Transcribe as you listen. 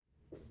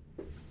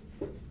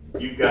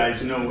You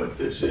guys know what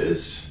this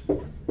is.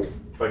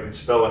 If I can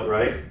spell it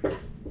right.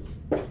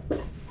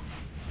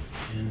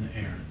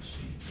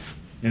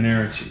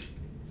 Inerrancy.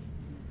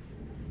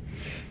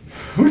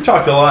 We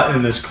talked a lot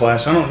in this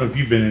class. I don't know if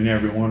you've been in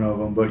every one of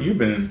them, but you've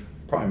been in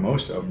probably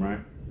most of them, right?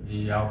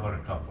 Yeah, but a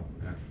couple.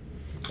 Yeah.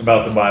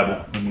 About the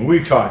Bible. I mean,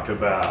 we talked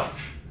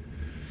about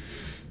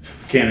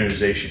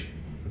canonization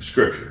of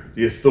Scripture,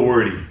 the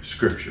authority of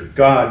Scripture,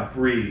 God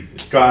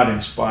breathed, God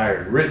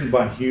inspired, written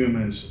by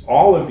humans,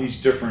 all of these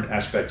different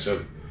aspects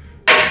of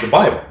the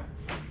Bible.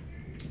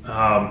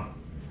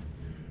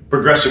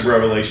 Progressive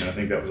revelation, I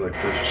think that was like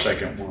first or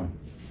second one.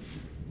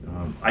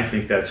 I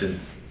think that's a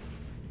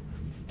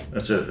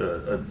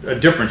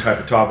different type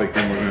of topic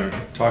than we're going to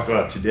talk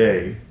about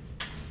today.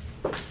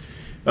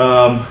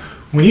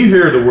 When you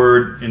hear the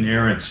word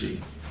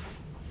inerrancy,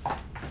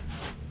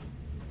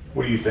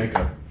 what do you think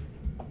of?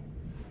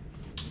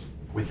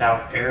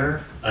 Without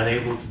error,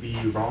 unable to be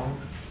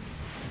wrong.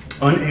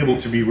 Unable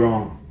to be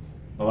wrong.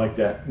 I like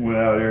that.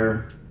 Without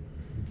error.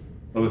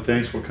 Other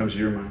things, what comes to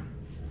your mind?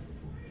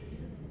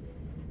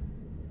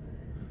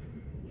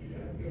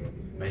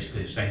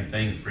 Basically the same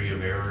thing, free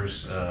of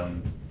errors.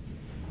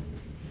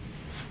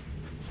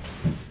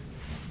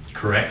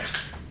 Correct.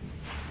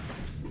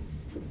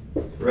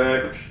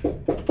 Correct.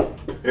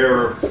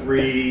 Error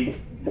free.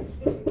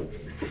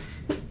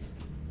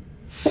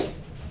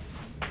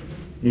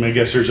 I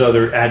guess there's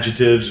other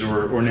adjectives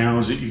or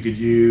nouns that you could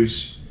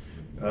use.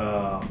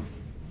 No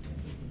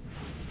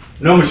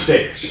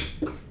mistakes.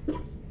 All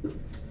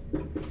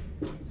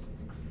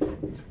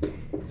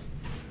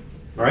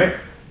right?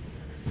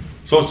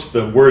 So it's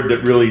the word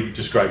that really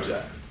describes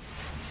that.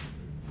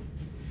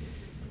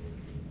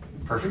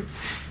 Perfect.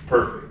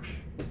 Perfect.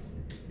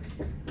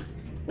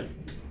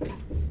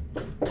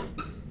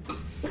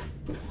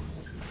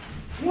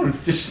 I want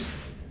to just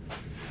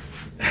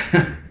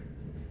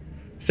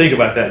think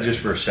about that just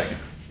for a second.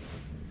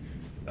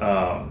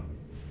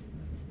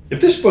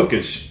 If this book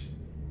is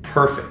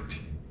perfect,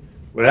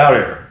 without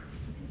error,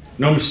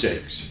 no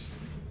mistakes,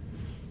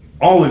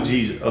 all of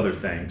these other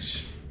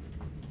things,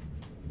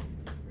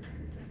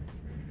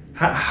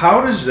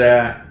 how does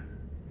that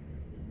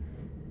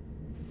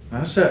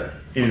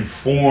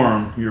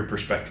inform your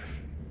perspective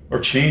or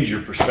change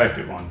your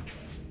perspective on?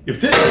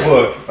 If this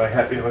book,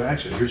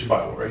 actually, here's a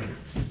Bible right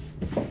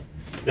here.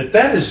 If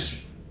that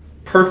is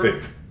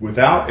perfect,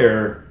 without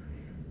error,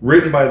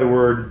 written by the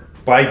Word,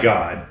 by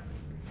God,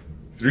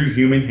 through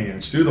human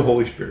hands, through the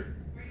Holy Spirit,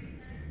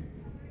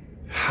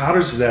 how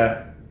does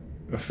that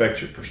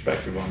affect your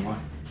perspective on life?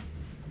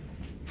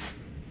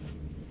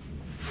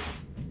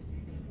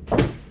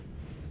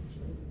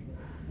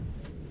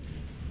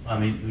 I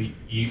mean,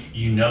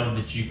 you know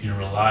that you can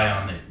rely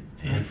on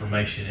the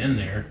information in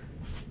there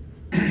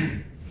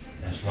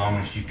as long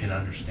as you can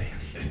understand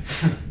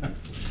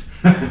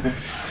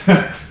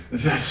it.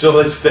 So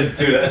let's think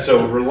through that.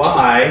 So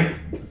rely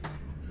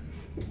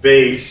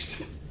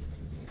based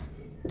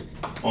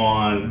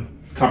on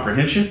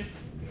comprehension.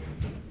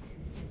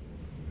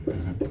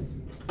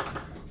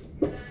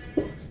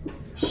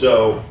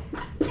 So,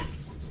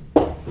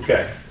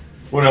 okay,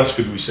 what else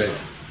could we say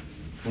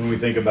when we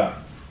think about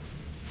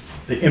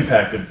the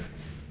impact of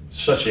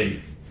such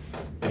a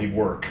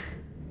work?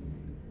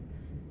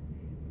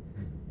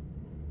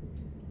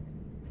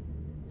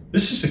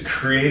 This is the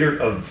creator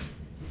of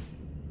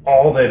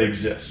all that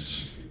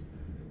exists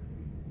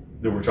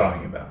that we're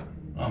talking about.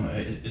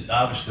 It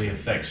obviously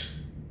affects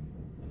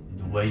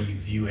the way you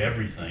view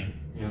everything.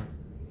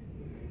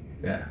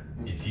 Yeah.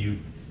 If you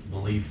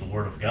believe the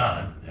Word of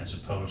God as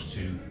opposed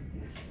to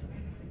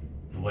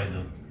the way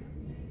the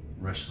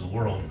rest of the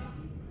world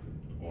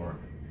or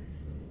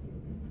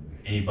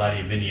anybody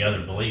of any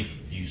other belief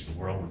views the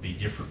world, would be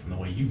different from the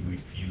way you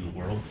view the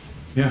world.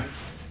 Yeah.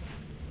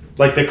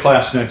 Like the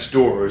class next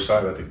door was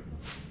talking about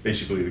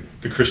basically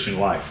the Christian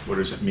life. What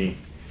does it mean?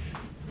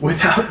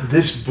 Without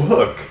this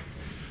book,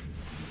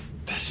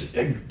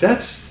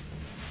 that's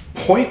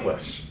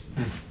pointless.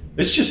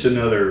 It's just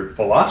another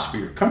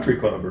philosophy or country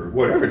club or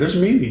whatever. It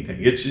doesn't mean anything.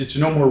 It's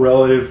no more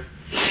relative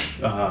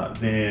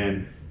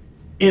than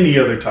any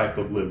other type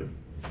of living.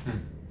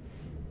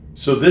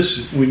 So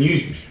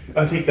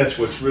I think that's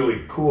what's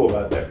really cool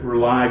about that.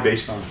 Rely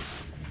based on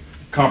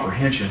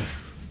comprehension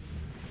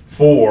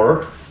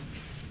for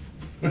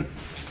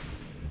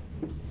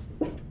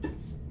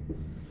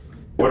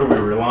what are we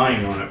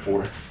relying on it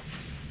for?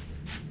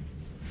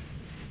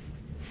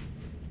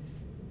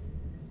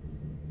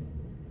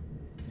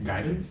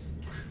 Guidance.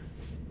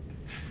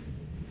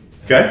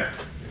 Okay.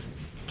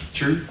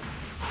 Truth.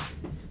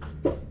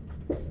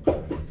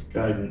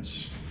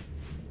 Guidance.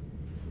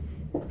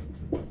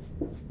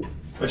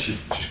 I should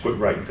just quit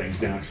writing things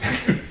down.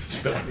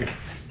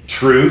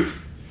 Truth.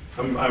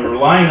 I'm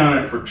relying on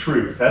it for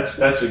truth. That's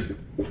an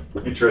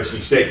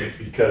interesting statement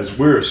because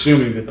we're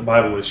assuming that the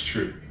Bible is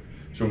true.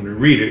 So when we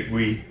read it,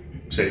 we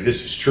say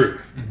this is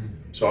truth. Mm-hmm.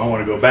 So I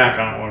want to go back.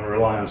 I don't want to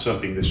rely on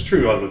something that's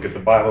true. I look at the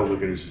Bible,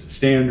 look at it as a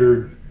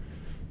standard,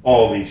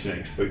 all of these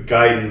things. But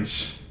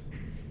guidance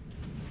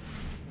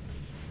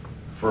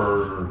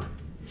for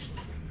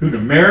who to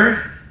marry,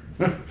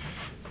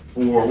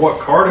 for what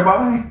car to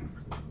buy,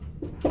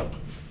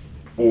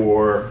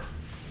 for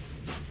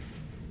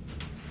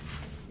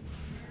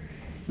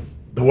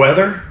the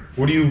weather.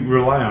 What do you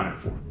rely on it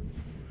for?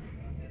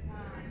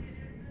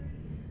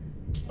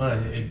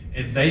 Well,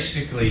 it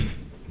basically,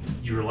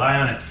 you rely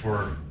on it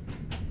for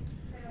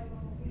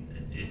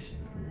it's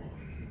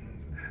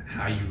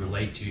how you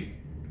relate to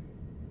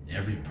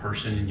every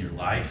person in your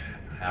life,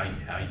 how you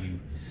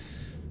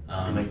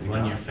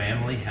run your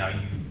family, how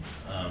you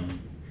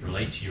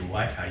relate to your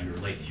wife, how you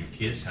relate to your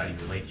kids, how you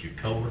relate to your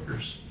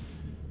coworkers.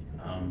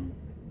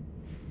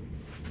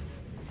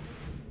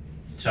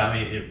 So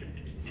I mean,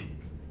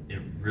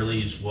 it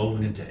really is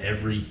woven into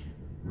every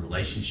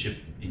relationship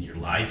in your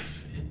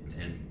life,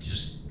 and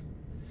just,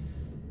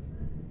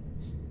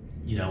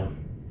 you know,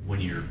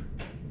 when you're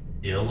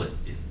ill, it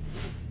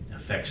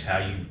affects how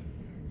you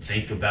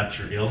think about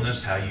your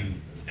illness, how you,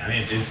 I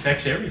mean, it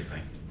affects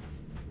everything.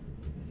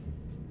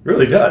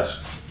 Really does.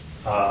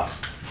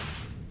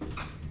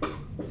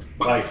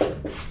 Life.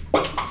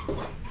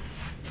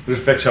 It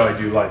affects how I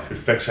do life. It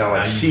affects how I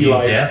How you see view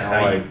life. death, how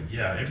I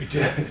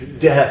everything.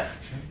 death.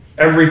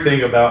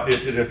 Everything about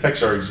it. It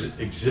affects our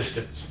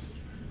existence.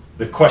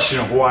 The question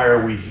of why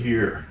are we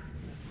here?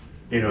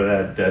 You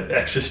know, that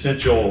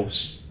existential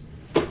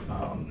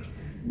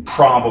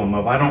problem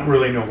of I don't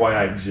really know why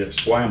I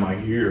exist. Why am I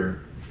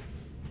here?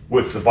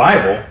 With the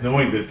Bible,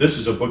 knowing that this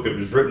is a book that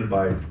was written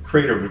by the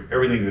creator of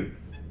everything that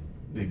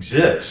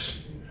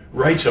exists,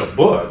 writes a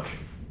book,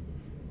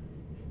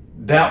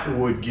 that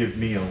would give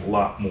me a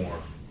lot more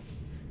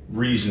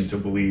reason to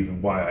believe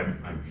in why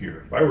I'm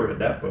here. If I read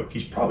that book,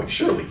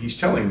 surely he's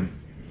telling me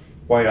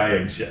why I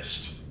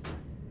exist.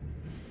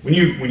 When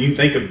you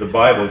think of the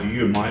Bible, do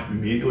you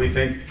immediately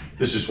think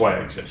this is why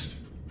I exist?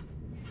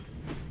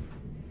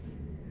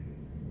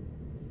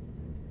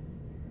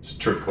 It's a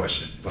trick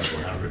question, by the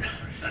way.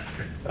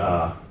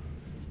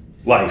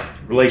 Life,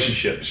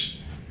 relationships.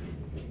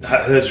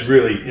 That's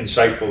really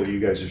insightful that you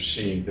guys are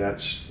seeing.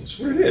 That's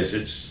what it is.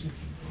 It's,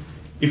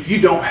 if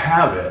you don't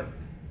have it,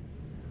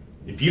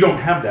 if you don't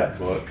have that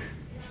book,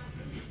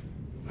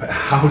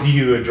 how do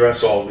you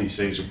address all these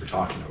things that we're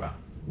talking about?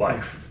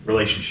 Life,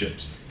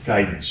 relationships,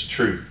 guidance,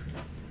 truth.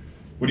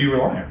 What do you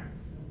rely on?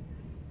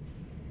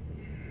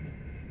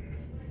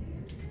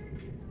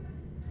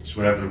 Just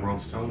whatever the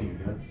world's telling you,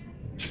 yes.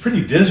 It's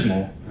pretty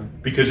dismal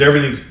because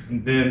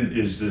everything then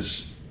is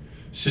this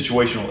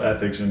situational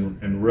ethics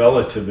and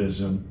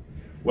relativism.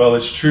 Well,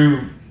 it's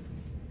true,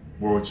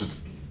 or what's a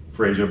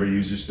phrase everybody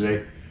uses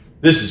today?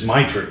 This is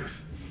my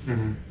truth.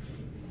 Mm-hmm.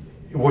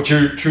 What's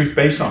your truth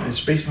based on?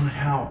 It's based on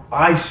how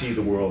I see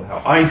the world,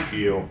 how I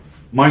feel,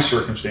 my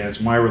circumstance,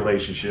 my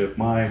relationship,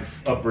 my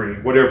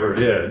upbringing, whatever it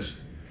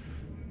is.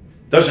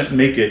 Doesn't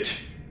make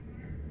it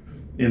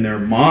in their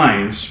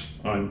minds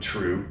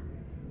untrue,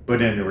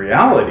 but in the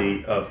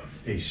reality of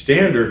a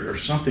standard or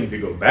something to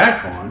go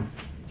back on,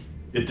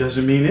 it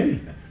doesn't mean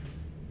anything.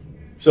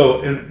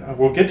 So, and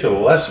we'll get to the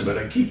lesson, but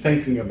I keep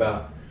thinking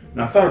about,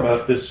 and I thought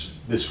about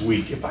this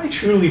week, if I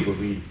truly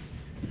believe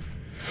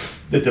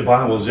that the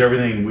Bible is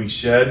everything we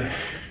said,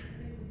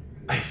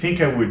 I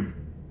think I would,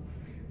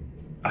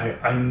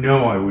 I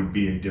know I would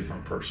be a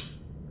different person.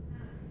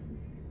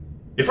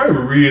 If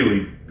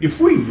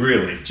we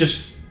really,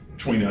 just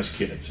between us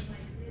kids,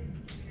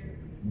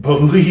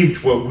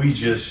 believed what we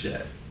just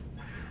said,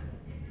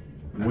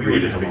 we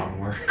would have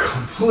a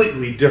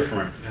completely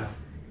different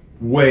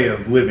way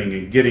of living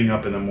and getting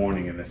up in the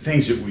morning and the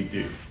things that we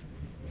do.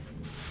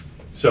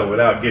 So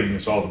without getting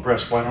us all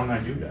depressed, why don't I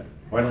do that?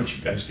 Why don't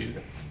you guys do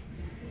that?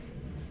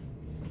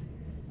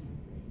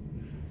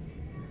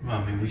 Well,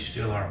 I mean, we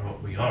still are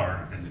what we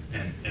are, and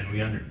we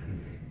the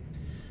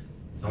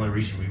only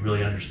reason we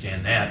really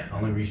understand that, the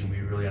only reason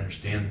we really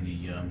understand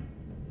the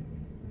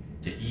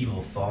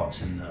evil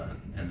thoughts and the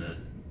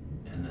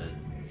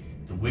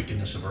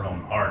wickedness of our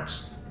own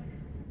hearts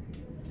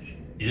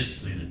is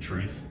through the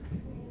truth.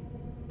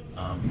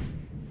 But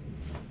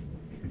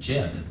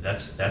yeah,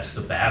 that's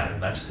the battle.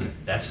 That's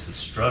the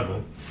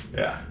struggle.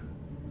 Yeah,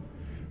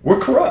 we're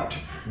corrupt.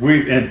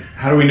 And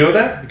how do we know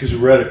that? Because we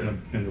read it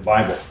in the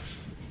Bible.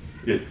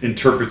 It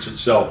interprets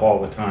itself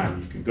all the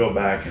time. You can go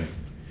back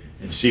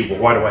and see, well,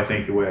 why do I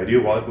think the way I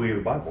do? Well, I believe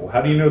the Bible. Well,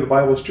 how do you know the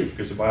Bible is true?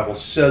 Because the Bible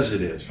says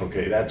it is.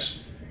 Okay,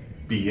 that's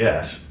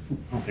BS. I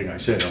don't think I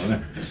said it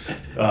on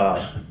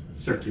there.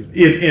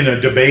 In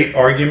a debate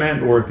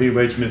argument, or if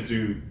anybody's been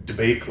through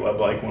debate club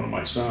like one of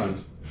my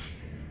sons,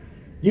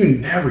 you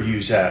never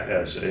use that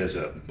as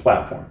a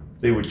platform.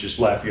 They would just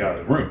laugh you out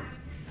of the room.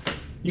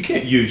 You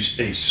can't use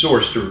a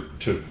source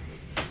to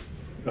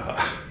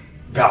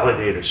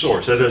validate a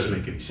source. That doesn't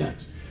make any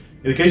sense.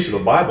 In the case of the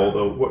Bible,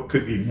 though, what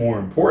could be more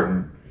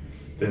important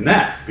than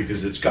that?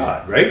 Because it's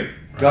God, right?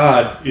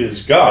 God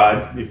is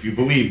God. If you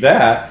believe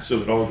that,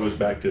 so it all goes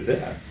back to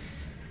that,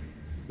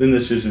 then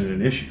this isn't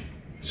an issue.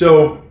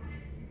 So,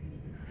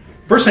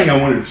 first thing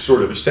I wanted to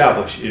sort of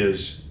establish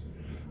is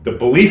the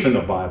belief in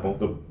the Bible,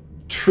 the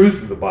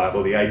truth of the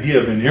Bible, the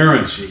idea of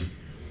inerrancy.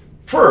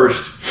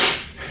 First,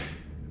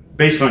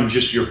 based on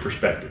just your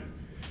perspective.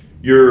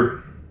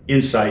 Your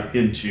insight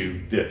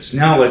into this.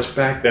 Now let's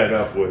back that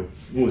up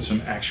with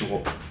some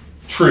actual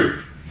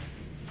truth.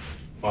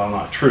 Well,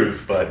 not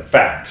truth, but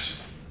facts.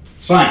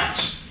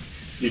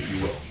 Science, if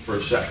you will, for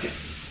a second.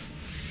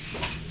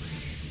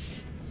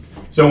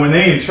 So when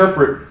they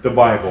interpret the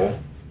Bible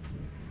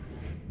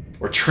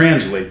or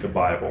translate the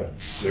Bible,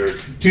 there are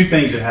two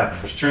things that happen.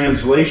 There's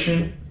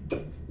translation.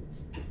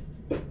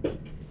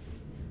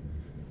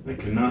 I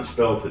cannot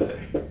spell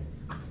today.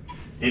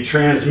 And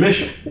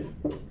transmission.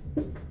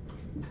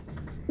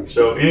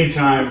 So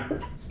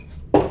anytime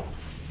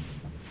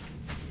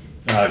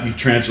you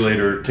translate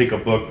or take a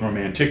book from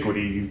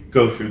antiquity, you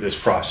go through this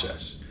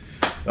process.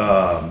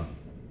 John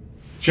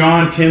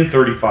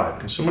 10:35.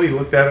 Can somebody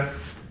look that up?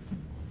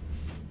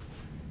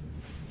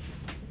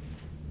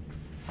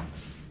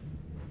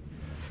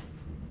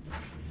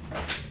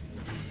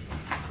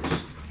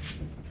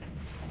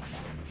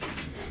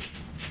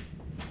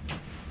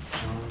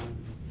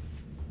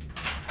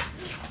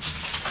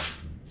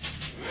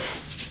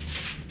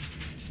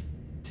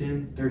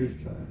 John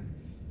 10:35.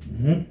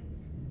 Mm-hmm.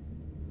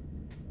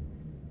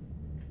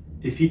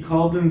 If he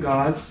called them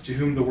gods to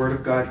whom the word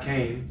of God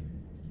came,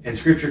 and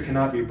scripture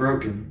cannot be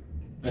broken.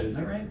 Is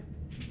that right?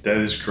 That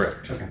is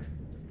correct. Okay.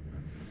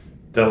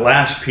 The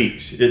last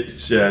piece, it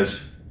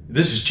says,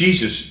 this is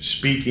Jesus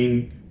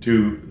speaking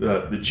to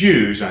the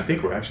Jews. I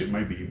think we're actually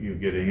might be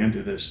getting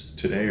into this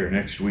today or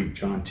next week,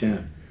 John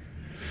 10.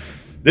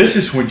 This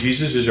is when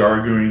Jesus is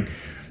arguing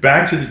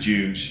back to the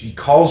Jews. He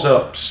calls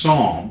up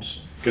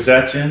Psalms, because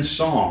that's in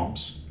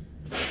Psalms,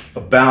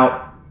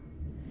 about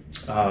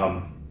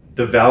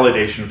the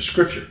validation of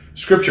Scripture.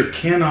 Scripture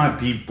cannot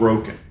be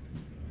broken,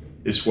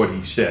 is what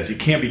he says. It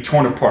can't be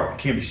torn apart. It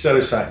can't be set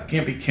aside. It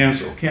can't be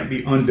canceled. It can't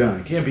be undone.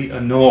 It can't be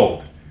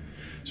annulled.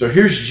 So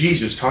here's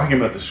Jesus talking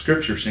about the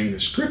Scripture, saying the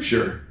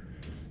Scripture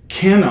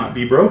cannot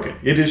be broken.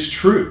 It is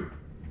true.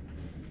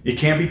 It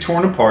can't be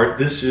torn apart.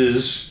 This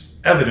is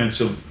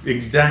evidence of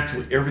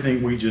exactly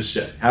everything we just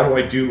said. How do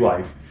I do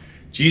life?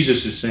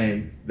 Jesus is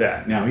saying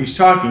that. Now, he's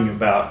talking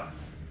about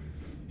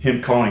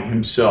him calling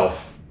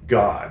himself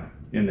God.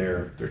 And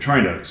they're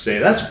trying to say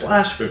that's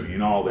blasphemy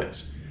and all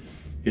this.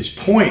 His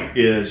point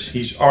is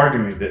he's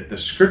arguing that the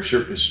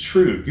Scripture is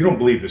true. If you don't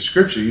believe the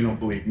Scripture, you don't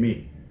believe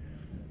me.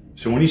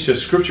 So when he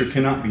says Scripture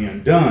cannot be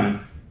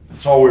undone,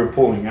 that's all we're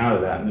pulling out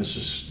of that. And this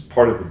is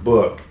part of the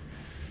book.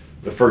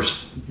 The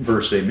first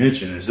verse they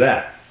mention is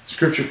that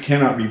Scripture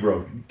cannot be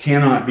broken,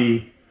 cannot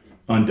be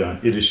undone.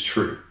 It is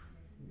true.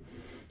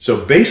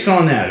 So based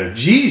on that, if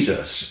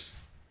Jesus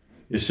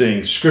is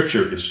saying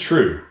Scripture is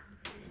true,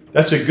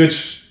 that's a good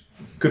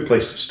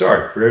place to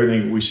start for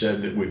everything we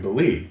said that we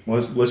believe.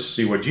 Let's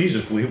see what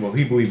Jesus believed. Well,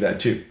 he believed that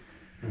too.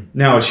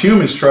 Now, as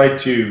humans try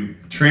to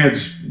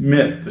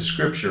transmit the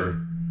Scripture,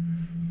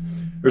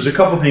 there's a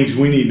couple things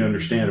we need to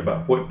understand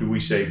about what do we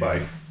say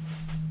by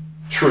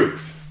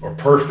truth or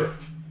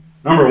perfect.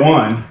 Number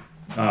one,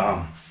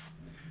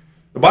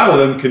 the Bible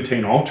doesn't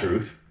contain all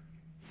truth,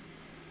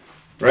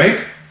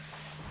 right?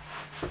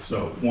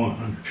 So, one,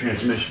 under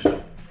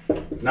transmission,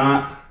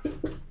 not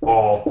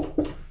all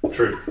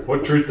truth.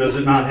 What truth does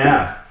it not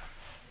have?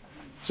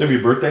 Does it have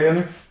your birthday in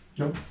there?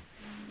 No.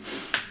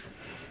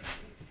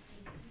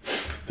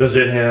 Does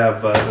it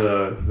have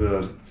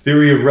the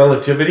theory of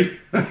relativity?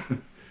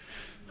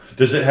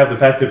 Does it have the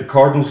fact that the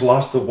Cardinals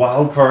lost the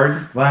wild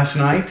card last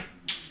night?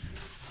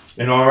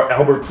 And our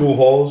Albert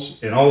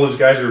Pujols and all those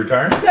guys are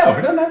retiring? No,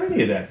 it doesn't have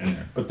any of that in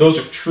there. But those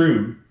are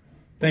true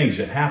things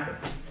that happen.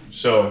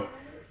 So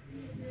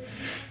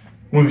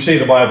when we say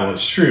the Bible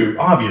is true,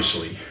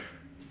 obviously,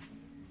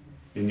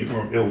 and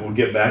we'll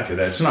get back to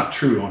that. It's not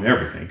true on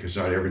everything, because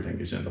not everything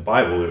is in the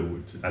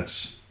Bible.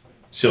 That's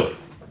silly.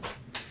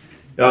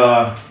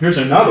 Here's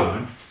another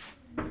one.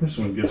 This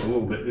one gets a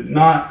little bit,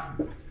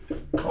 not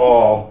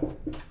all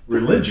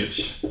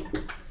religious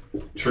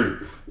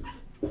truth.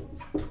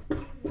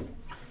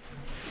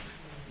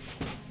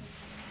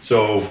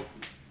 So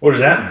what does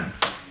that mean?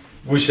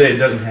 We say it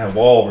doesn't have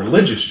all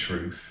religious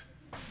truth.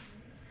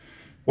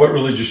 What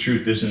religious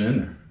truth isn't in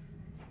there?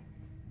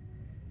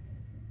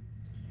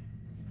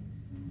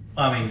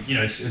 I mean,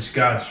 it's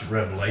God's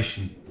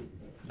revelation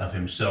of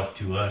himself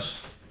to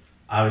us.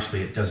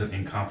 Obviously, it doesn't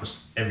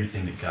encompass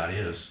everything that God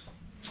is.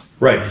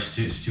 Right. It's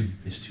too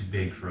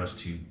big for us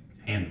to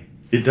handle.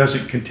 It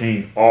doesn't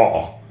contain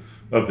all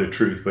of the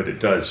truth, but it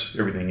does.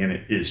 Everything in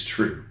it is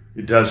true.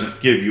 It doesn't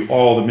give you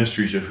all the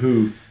mysteries of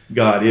who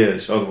God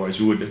is. Otherwise,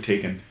 it wouldn't have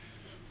taken,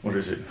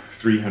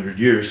 300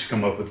 years to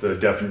come up with the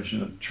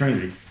definition of the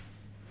Trinity.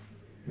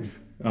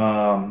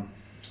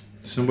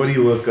 Somebody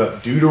look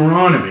up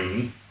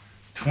Deuteronomy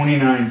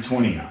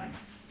 29:29.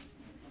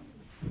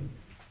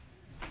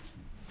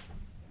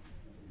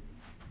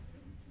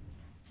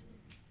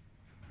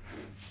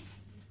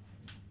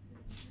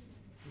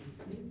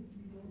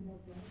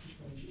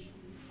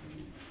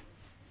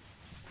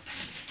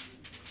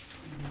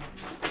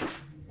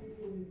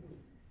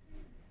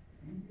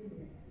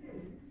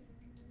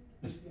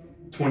 It's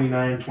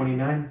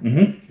 29:29.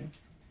 Mm-hmm.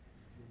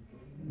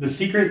 The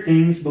secret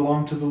things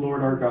belong to the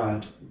Lord our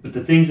God, But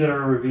the things that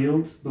are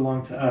revealed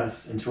belong to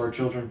us and to our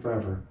children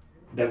forever,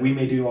 that we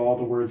may do all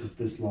the words of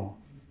this law.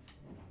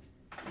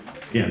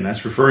 Again,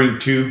 that's referring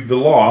to the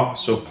law,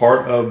 so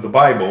part of the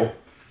Bible,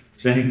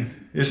 saying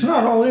it's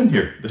not all in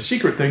here. The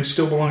secret things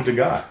still belong to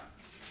God.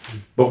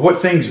 But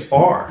what things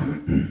are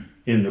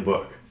in the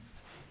book?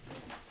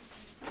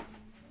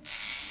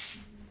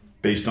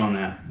 Based on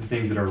that. The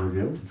things that are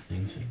revealed.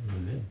 Things that are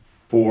revealed.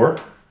 For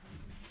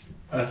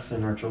us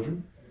and our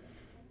children.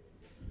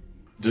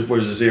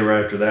 What does it say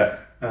right after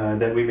that?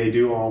 That we may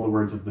do all the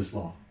words of this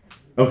law.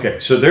 Okay,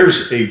 so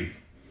there's a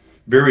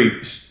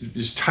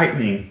is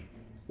tightening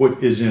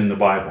what is in the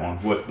Bible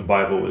and what the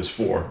Bible is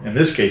for. In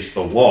this case,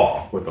 the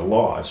law, what the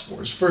law is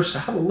for, is first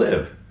how to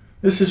live.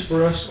 This is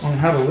for us on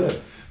how to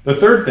live. The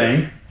third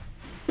thing,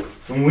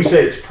 when we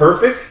say it's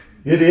perfect,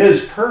 it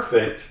is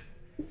perfect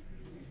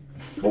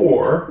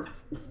for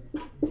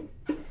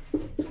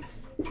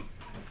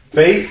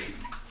faith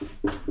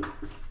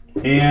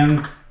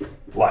and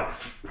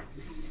life.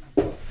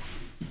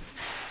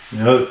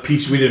 The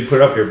piece we didn't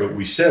put up here, but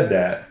we said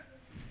that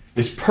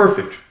is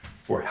perfect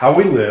for how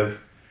we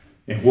live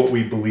and what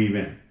we believe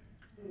in.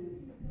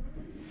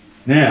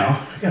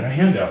 Now, I got a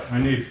handout. I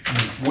need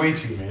way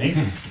too many.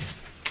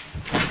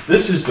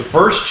 This is the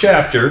first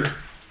chapter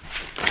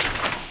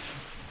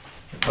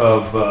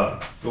of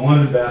the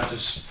London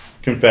Baptist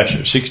Confession,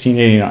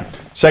 1689.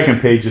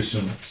 Second page is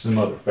some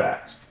other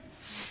facts.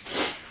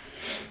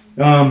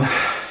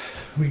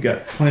 We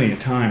got plenty of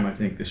time, I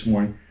think, this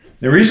morning.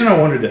 The reason I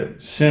wanted to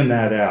send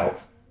that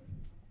out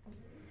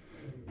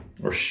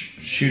or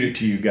shoot it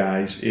to you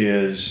guys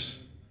is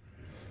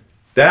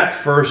that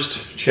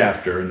first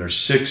chapter, and there's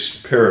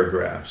 6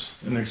 paragraphs,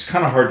 and it's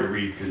kind of hard to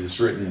read because it's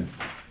written in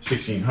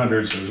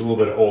 1600s, so there's a little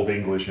bit of Old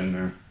English in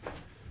there.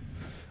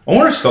 I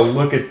want us to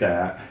look at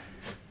that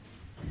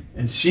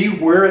and see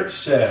where it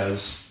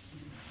says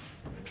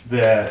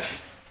that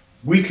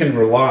we can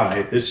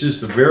rely. This is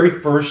the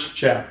very first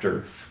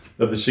chapter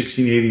of the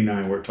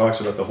 1689 where it talks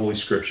about the Holy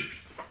Scriptures.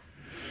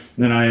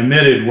 Then I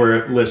omitted where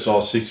it lists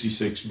all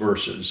 66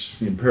 verses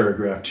in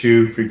paragraph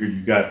 2. Figured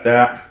you got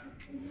that.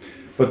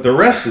 But the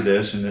rest of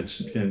this, and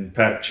it's in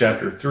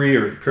chapter 3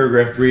 or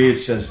paragraph 3, it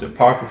says the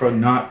Apocrypha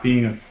not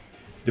being a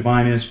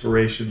divine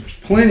inspiration. There's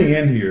plenty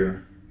in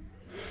here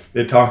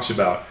that talks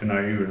about, and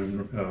I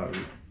even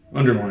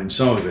underlined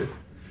some of it,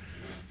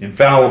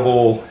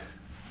 infallible,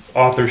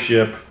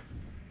 authorship.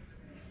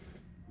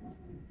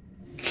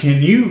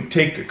 Can you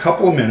take a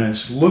couple of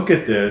minutes, look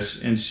at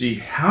this, and see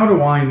how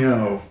do I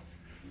know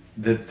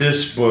that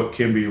this book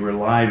can be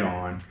relied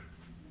on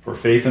for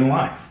faith and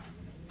life,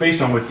 based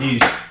on what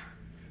these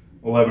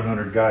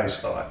 1,100 guys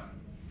thought,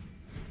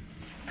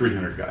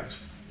 300 guys.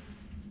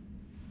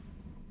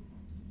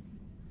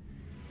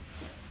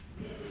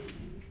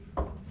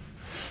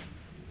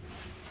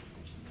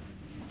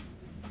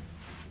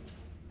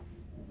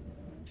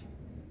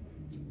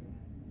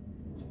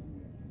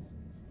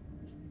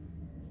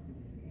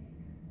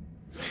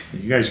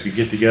 You guys could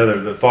get together.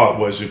 The thought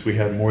was if we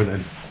had more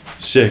than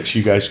 6,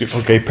 you guys could,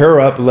 okay, pair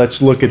up,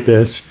 let's look at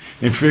this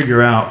and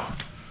figure out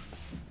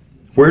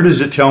where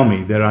does it tell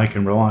me that I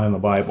can rely on the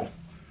Bible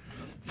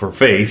for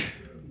faith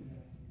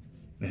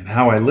and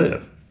how I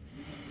live.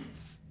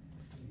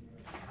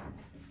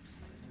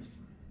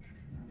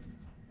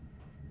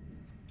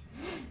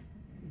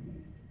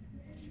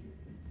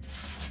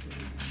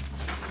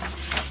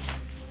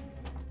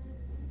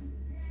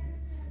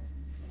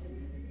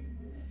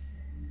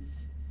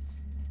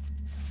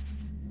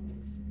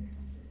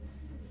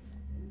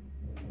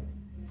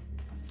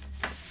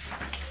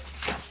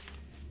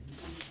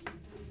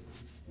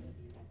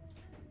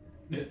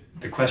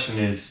 The question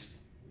is,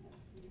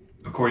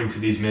 according to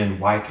these men,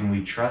 why can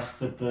we trust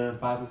that the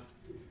Bible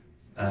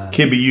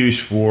Can be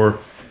used for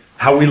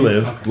how we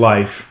live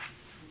life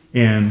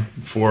and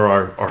for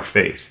our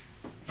faith.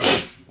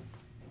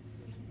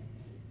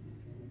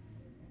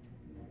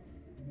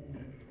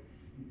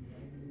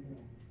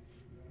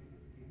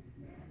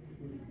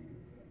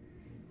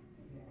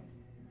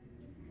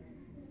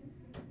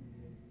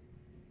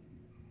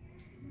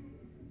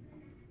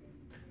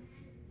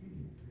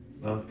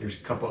 Well, there's a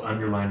couple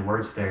underlined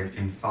words there: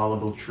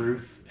 infallible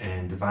truth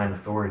and divine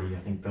authority. I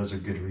think those are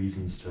good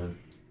reasons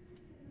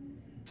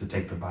to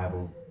take the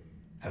Bible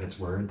at its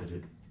word, that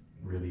it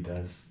really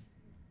does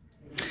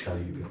tell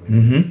you a good way.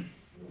 Mm-hmm.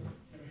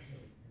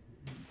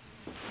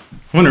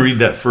 I want to read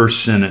that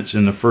first sentence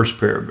in the first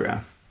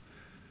paragraph.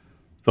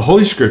 The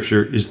Holy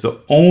Scripture is the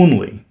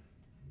only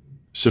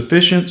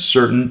sufficient,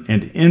 certain,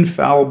 and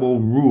infallible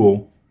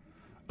rule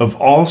of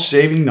all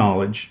saving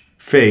knowledge,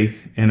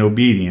 faith, and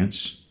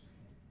obedience,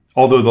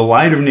 although the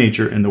light of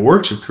nature and the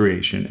works of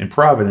creation and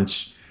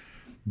providence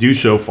do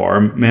so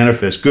far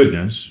manifest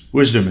goodness,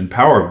 wisdom, and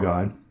power of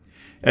God,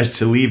 as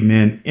to leave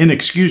men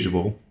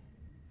inexcusable,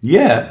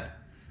 yet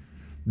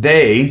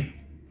they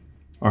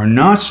are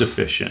not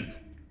sufficient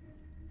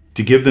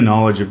to give the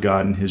knowledge of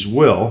God and His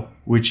will,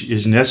 which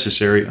is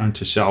necessary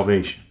unto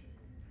salvation.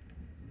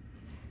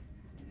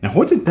 Now,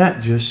 what did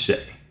that just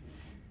say?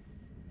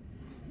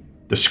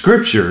 The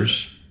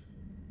Scriptures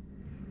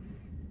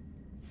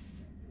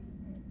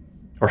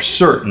are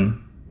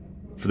certain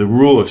for the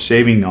rule of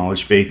saving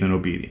knowledge, faith, and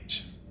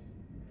obedience.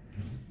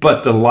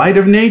 But the light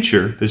of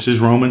nature, this is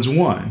Romans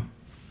 1,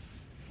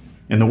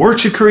 and the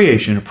works of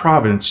creation and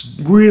providence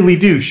really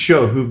do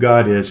show who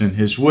God is and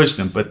his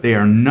wisdom, but they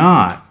are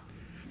not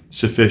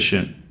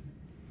sufficient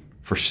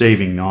for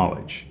saving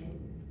knowledge.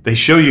 They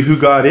show you who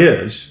God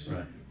is.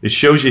 Right. It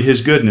shows you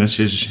his goodness,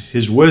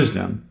 his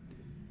wisdom.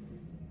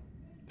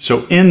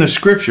 So in the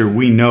scripture,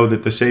 we know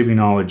that the saving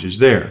knowledge is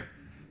there.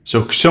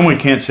 So someone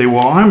can't say,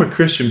 well, I'm a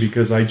Christian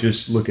because I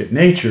just look at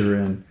nature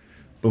and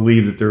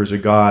believe that there's a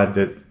God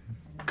that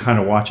kind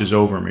of watches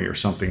over me or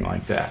something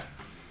like that.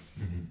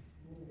 Mm-hmm.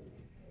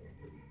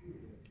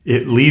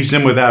 It leaves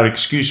them without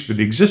excuse for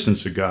the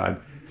existence of God,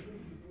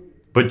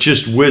 but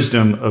just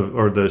wisdom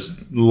or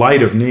the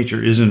light of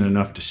nature isn't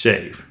enough to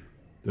save.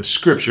 The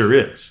scripture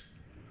is.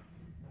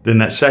 Then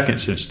that second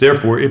sense,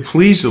 therefore, it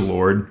pleased the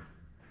Lord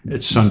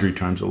at sundry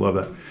times, I love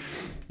that,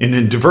 and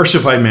in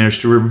diversified manners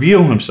to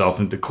reveal himself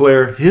and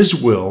declare his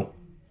will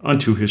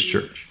unto his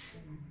church.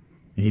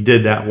 And he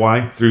did that,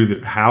 why? Through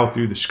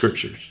the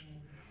scriptures.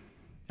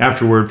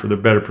 Afterward, for the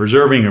better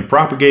preserving and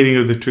propagating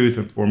of the truth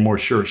and for more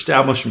sure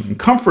establishment and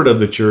comfort of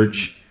the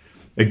church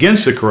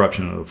against the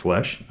corruption of the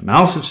flesh, the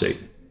malice of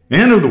Satan,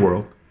 and of the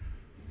world,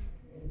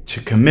 to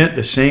commit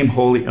the same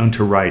wholly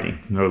unto writing,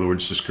 in other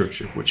words, the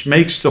scripture, which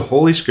makes the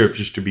holy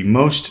scriptures to be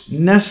most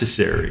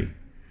necessary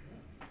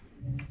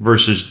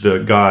versus the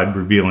God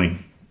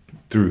revealing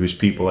through his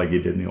people like he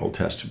did in the Old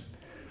Testament.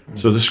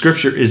 So the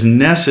scripture is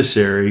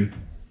necessary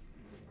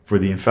for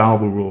the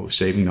infallible rule of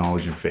saving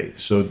knowledge and faith.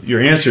 So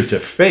your answer to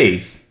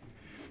faith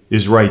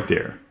is right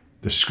there.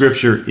 The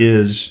scripture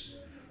is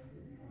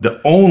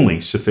the only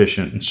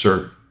sufficient and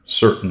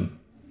certain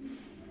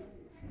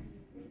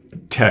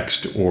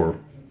text or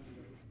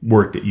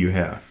work that you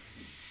have.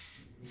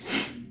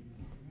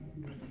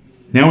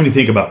 Now when you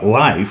think about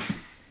life,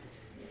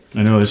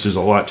 I know this is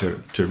a lot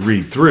to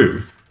read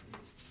through.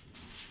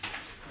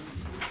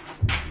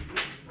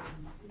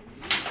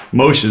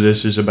 Most of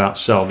this is about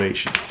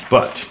salvation,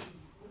 but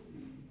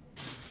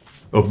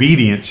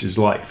obedience is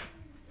life.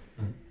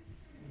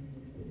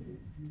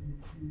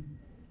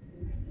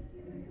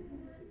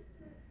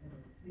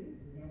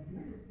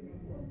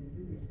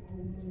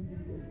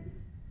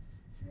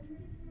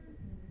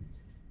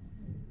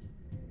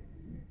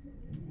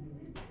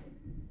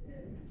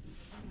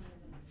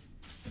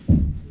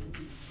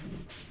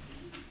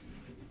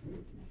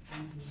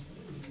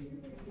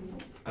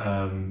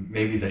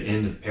 Maybe the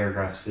end of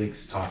paragraph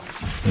 6 talks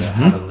to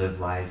how to live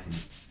life. And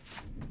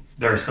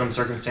there are some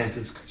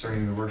circumstances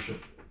concerning the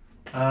worship.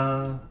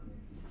 So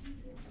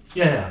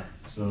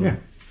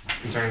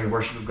concerning the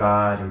worship of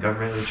God and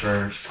government of the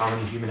church,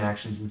 common human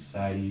actions in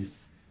societies,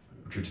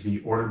 which are to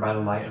be ordered by the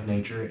light of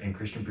nature and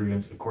Christian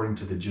prudence according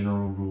to the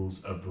general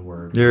rules of the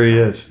word. There he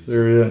is.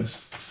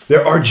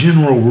 There are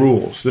general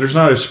rules. There's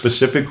not a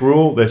specific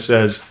rule that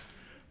says,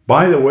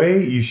 by the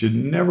way, you should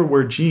never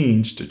wear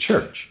jeans to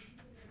church.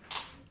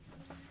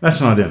 That's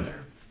not in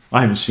there.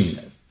 I haven't seen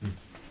it.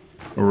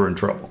 Or we're in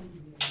trouble.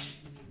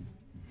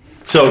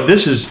 So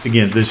this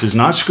is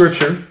not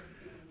scripture,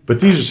 but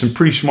these are some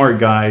pretty smart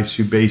guys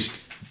who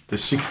based the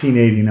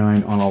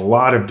 1689 on a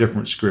lot of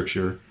different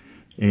scripture.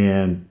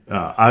 And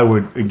I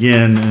would,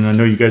 again, and I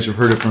know you guys have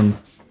heard it from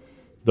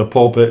the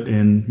pulpit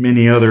and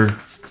many other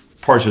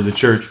parts of the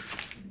church,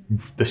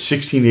 the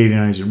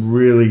 1689 is a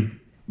really,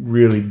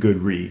 really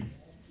good read.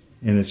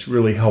 And it's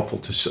really helpful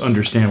to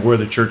understand where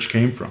the church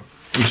came from.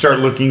 You start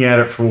looking at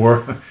it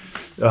for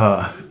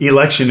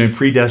election and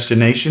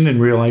predestination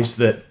and realize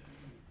that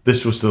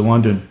this was the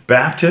London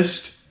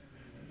Baptist.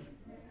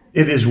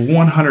 It is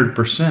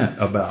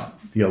 100%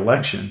 about the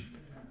election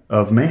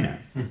of man.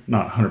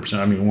 Not 100%,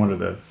 I mean one of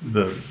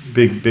the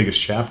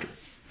biggest chapter.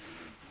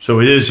 So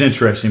it is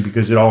interesting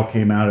because it all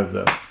came out of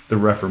the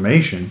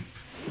Reformation.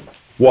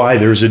 Why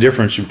there's a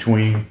difference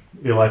between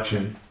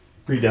election,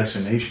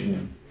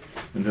 predestination,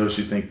 and those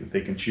who think that they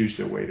can choose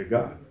their way to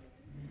God.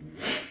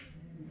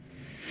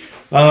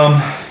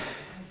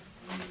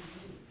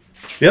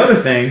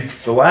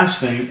 The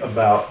last thing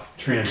about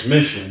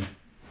transmission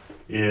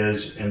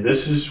is, and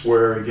this is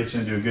where it gets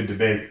into a good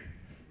debate,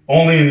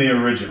 only in the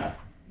original.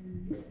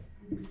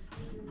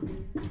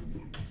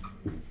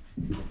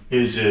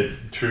 Is it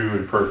true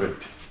and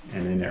perfect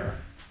and inerrant?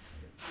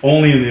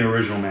 Only in the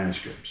original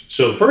manuscripts.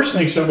 So the first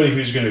thing somebody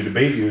who's going to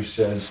debate you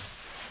says,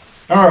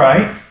 all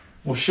right,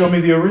 well, show me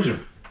the original.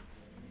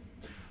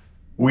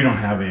 We don't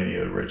have any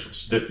of the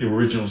originals. The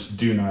originals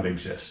do not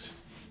exist.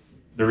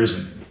 There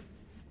isn't any.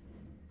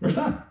 There's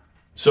none.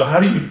 So how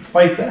do you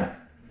fight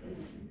that?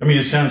 I mean,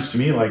 it sounds to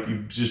me like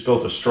you've just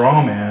built a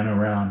straw man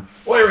around,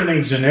 well,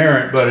 everything's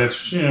inerrant, but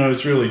it's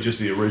really just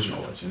the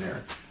original that's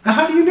inerrant. Now,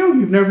 how do you know?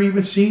 You've never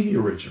even seen the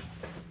original.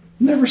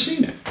 Never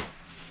seen it.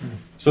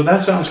 So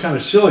that sounds kind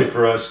of silly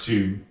for us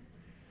to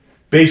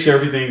base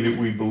everything that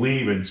we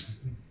believe and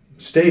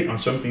state on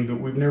something that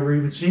we've never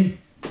even seen.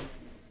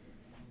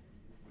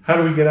 How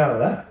do we get out of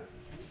that?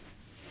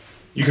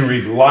 You can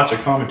read lots of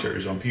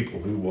commentaries on people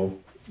who will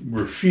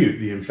refute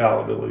the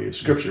infallibility of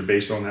Scripture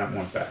based on that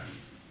one fact.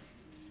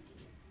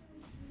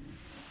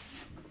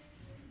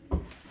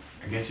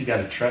 guess you got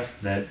to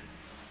trust that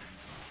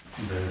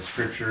the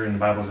scripture and the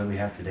Bibles that we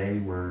have today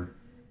were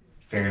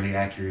fairly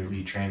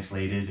accurately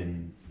translated,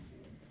 and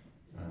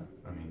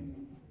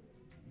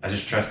I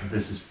just trust that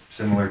this is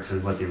similar to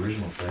what the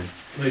original said.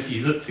 Well, if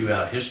you look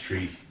throughout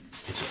history,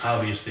 it's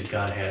obvious that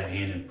God had a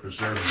hand in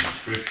preserving the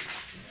scripture.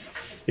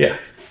 Yeah.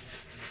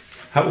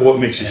 What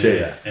makes you say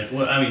that? And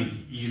well, I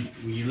mean,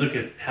 you look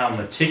at how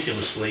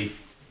meticulously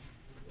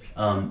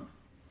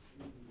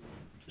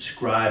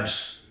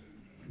scribes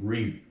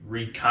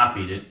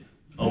recopied it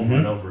over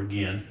and over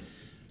again.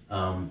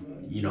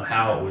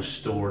 How it was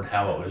stored,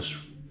 how it was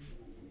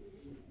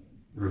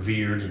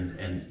revered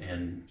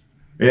and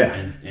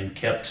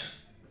kept,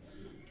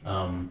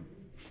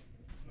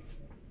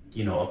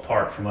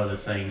 apart from other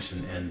things,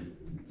 and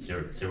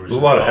there was a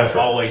lot of effort.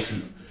 Always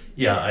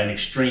an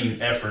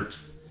extreme effort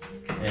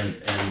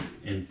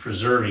in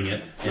preserving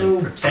it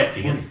and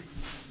protecting it.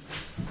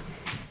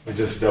 We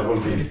just double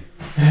D.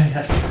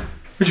 Yes.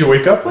 Did you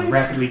wake up late?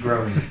 Rapidly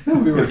growing. No,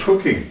 we were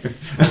cooking.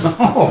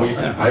 Oh,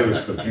 yeah. I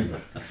was cooking.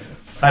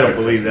 I don't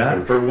believe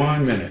that for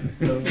 1 minute.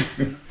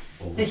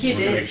 Well, He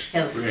did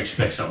help. We're gonna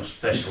expect something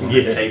special on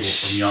the table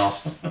from y'all.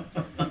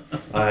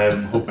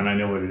 I'm hoping I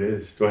know what it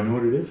is. Do I know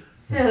what it is?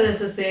 Yeah, that's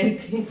the same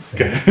thing.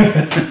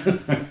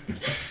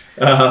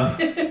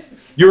 Okay.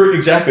 You're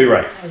exactly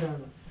right. I don't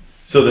know.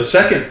 So the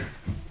second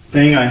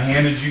thing I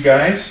handed you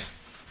guys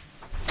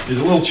is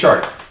a little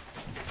chart.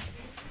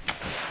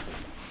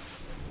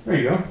 There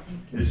you go.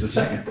 It's the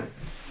second thing.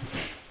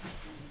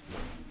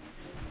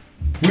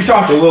 We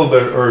talked a little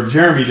bit, or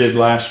Jeremy did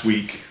last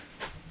week,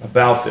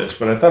 about this,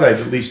 but I thought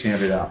I'd at least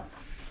hand it out.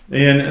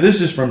 And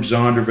this is from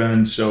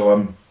Zondervan, so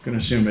I'm going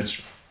to assume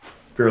it's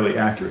fairly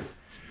accurate.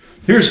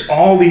 Here's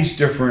all these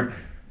different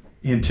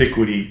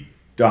antiquity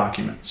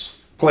documents.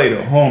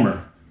 Plato,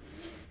 Homer,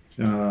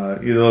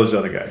 those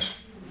other guys.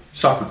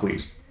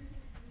 Sophocles,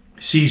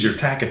 Caesar,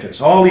 Tacitus,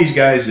 all these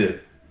guys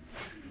that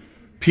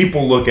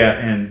people look at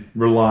and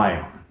rely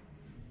on.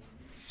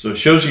 So it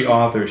shows the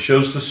author,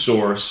 shows the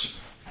source.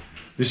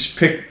 This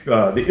pick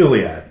the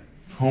Iliad,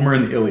 Homer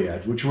and the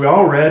Iliad, which we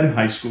all read in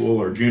high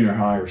school or junior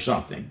high or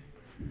something,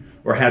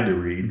 or had to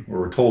read, or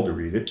were told to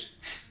read it.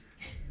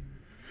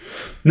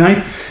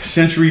 9th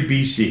century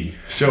BC.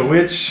 So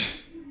it's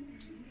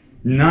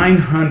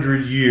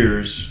 900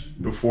 years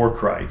before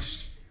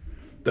Christ.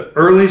 The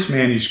earliest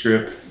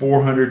manuscript,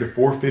 400 to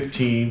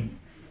 415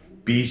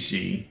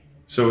 BC.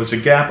 So it's a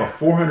gap of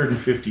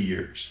 450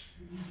 years.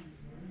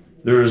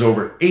 There is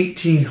over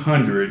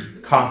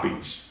 1,800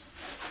 copies.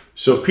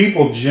 So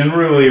people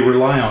generally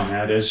rely on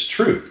that as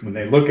truth. When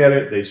they look at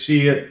it, they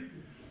see it.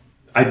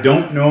 I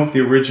don't know if the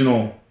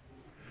original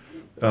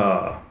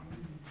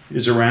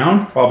is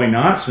around. Probably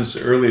not, since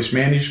the earliest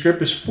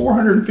manuscript is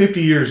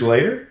 450 years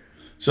later.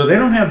 So they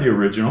don't have the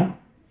original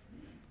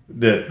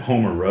that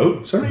Homer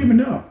wrote. So I don't even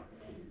know.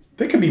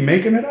 They could be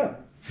making it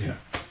up. Yeah.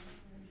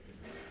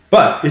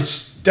 But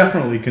it's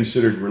definitely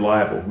considered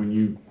reliable when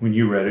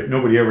you read it.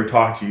 Nobody ever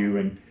talked to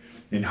you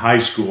in high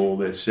school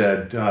that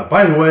said,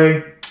 by the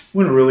way,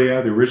 we don't really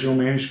have the original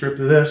manuscript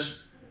of this,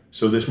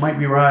 so this might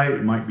be right,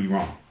 it might be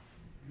wrong.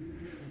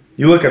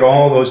 You look at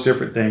all those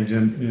different things,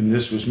 and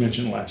this was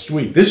mentioned last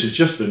week. This is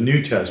just the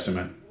New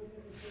Testament.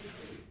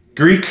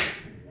 Greek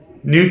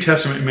New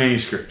Testament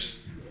manuscripts,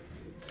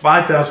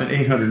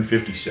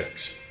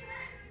 5,856.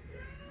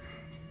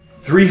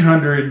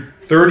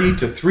 330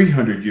 to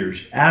 300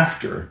 years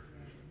after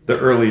the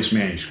earliest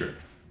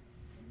manuscript.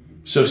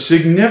 So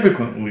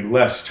significantly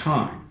less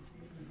time.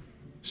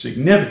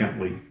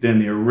 Significantly than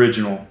the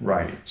original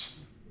writings.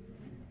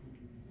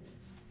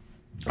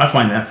 I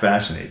find that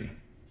fascinating.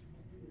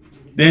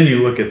 Then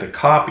you look at the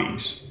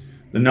copies,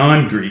 the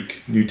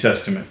non-Greek New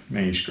Testament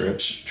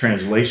manuscripts,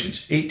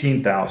 translations,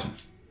 18,000.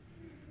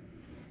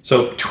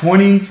 So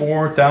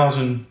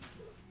 24,000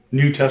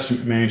 New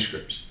Testament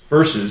manuscripts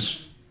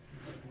versus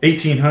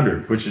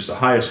 1,800, which is the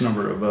highest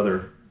number of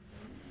other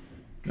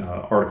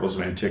articles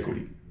of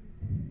antiquity.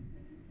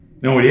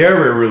 Nobody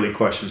ever really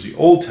questions the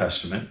Old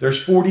Testament.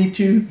 There's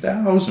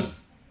 42,000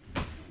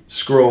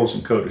 scrolls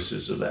and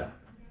codices of that.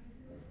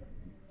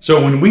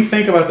 So when we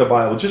think about the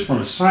Bible, just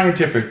from a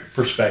scientific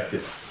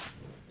perspective,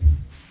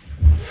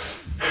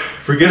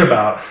 forget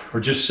about or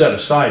just set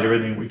aside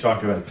everything we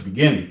talked about at the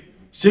beginning.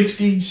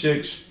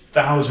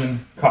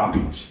 66,000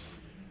 copies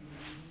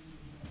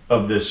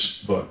of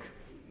this book.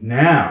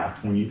 Now,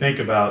 when you think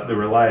about the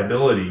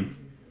reliability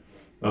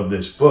of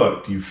this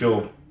book, do you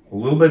feel a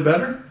little bit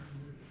better?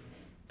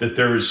 That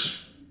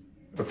there's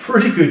a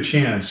pretty good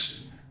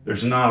chance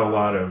there's not a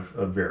lot of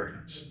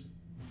variance,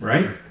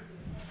 right?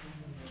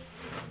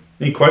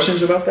 Any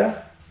questions about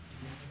that?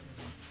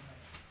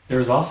 There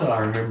was also, I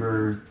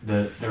remember,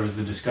 there was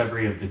the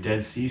discovery of the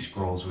Dead Sea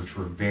Scrolls, which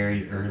were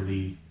very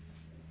early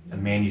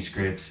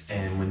manuscripts,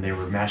 and when they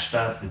were mashed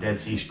up, the Dead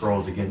Sea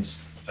Scrolls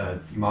against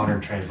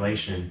modern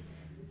translation,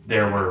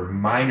 there were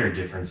minor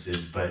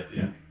differences, but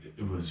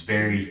it was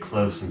very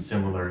close and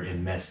similar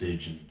in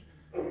message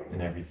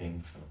and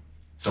everything.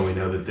 So we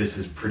know that this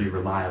is pretty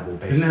reliable.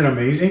 Isn't that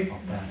amazing?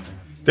 Off that.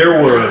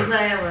 There were.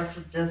 Isaiah was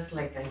just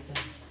like I said.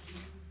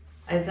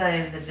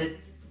 Isaiah and the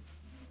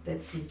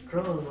Dead Sea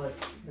Scroll was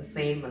the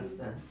same as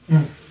the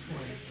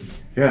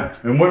Yeah.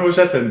 And when was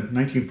that? The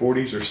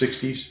 1940s or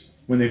 60s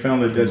when they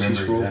found the Dead Sea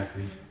Remember Scroll?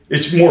 exactly.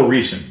 It's more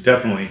recent,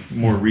 definitely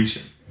more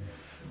recent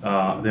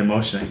than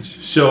most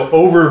things. So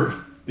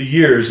over the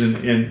years,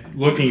 in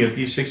looking at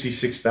these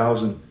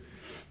 66,000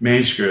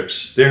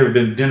 manuscripts, there have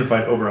been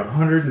identified over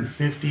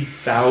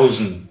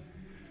 150,000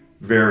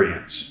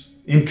 variants,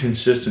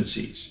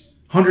 inconsistencies,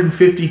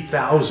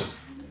 150,000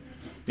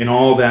 in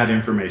all that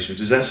information.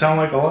 Does that sound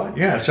like a lot?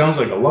 Yeah, it sounds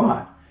like a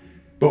lot.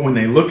 But when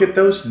they look at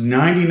those,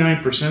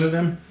 99% of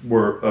them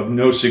were of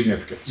no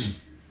significance.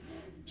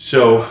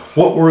 So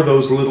what were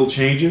those little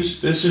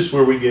changes? This is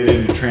where we get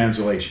into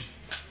translation.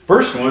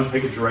 First one, I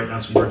get to write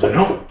down some words I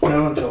don't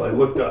know until I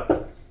looked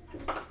up.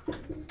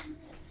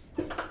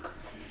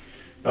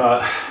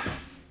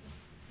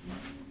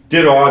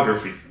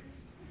 Dittography.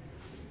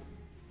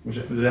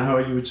 Is that how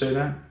you would say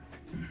that?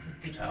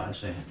 That's how I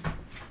say it.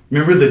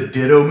 Remember the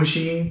ditto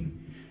machine?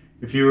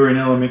 If you were in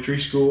elementary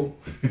school,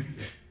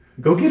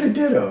 go get a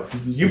ditto.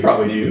 You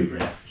probably do.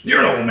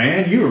 You're an old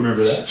man. You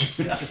remember that.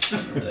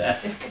 Remember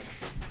that?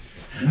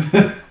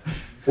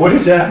 What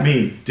does that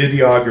mean?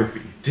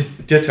 Dittography.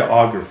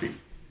 Dittography.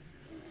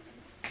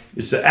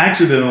 It's the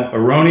accidental,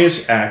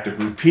 erroneous act of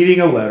repeating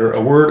a letter,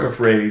 a word, a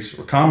phrase,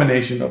 or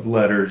combination of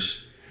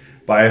letters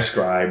by a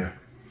scribe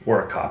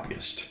or a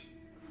copyist.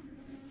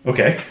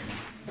 Okay.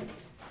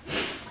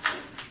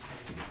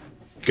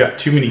 Got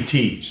too many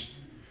T's.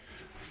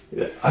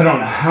 I don't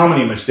know how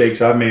many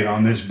mistakes I've made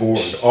on this board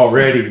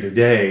already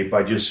today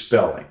by just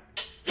spelling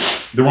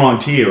the wrong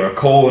T or a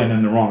colon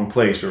in the wrong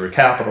place or a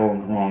capital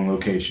in the wrong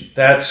location.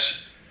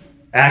 That's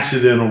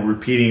accidental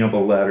repeating of a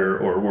letter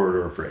or a word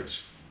or a phrase.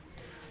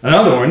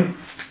 Another one,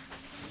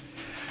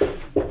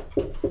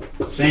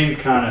 same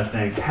kind of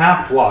thing,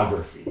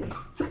 haplography.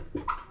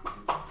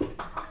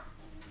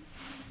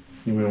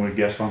 Anybody want to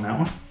guess on that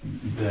one?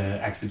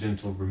 The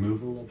accidental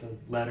removal of a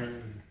letter.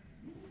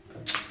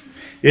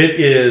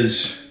 It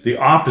is the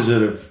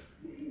opposite of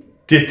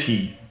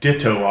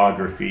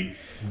dittography.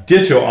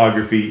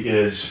 Dittography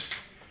is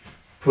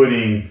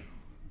putting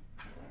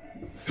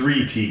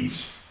 3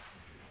 T's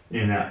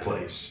in that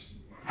place.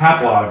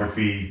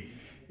 Haplography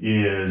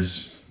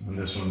is, on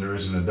this one there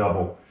isn't a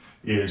double,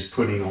 is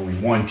putting only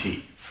 1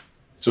 T.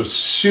 So it's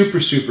super,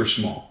 super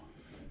small.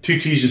 2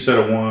 T's instead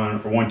of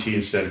 1 or 1 T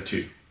instead of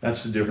 2.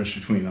 That's the difference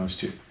between those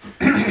two.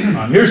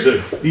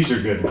 These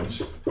are good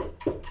ones.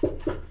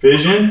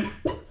 Fission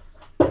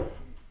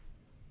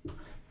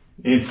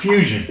and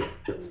fusion.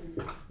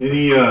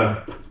 Any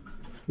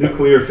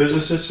nuclear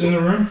physicists in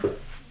the room?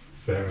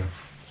 Sarah.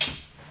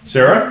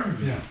 Sarah?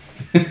 Yeah.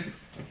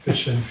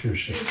 Fission,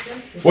 fusion.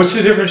 What's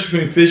the difference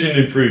between fission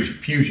and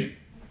fusion?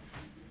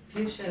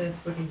 Fusion is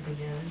putting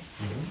together.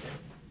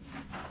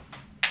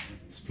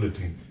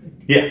 Splitting.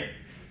 Yeah.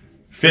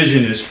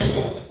 Fission is,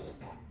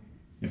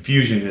 and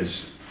fusion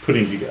is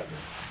putting together.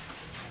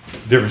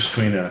 The difference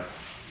between an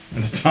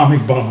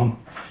atomic bomb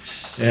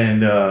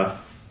and, well,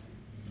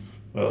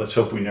 let's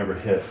hope we never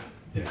hit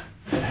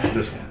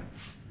this one.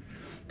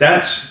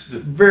 That's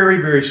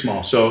very, very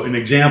small. So an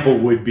example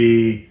would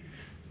be,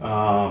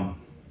 how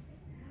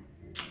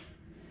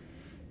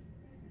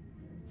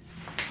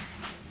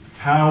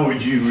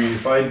would you read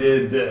if I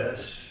did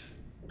this?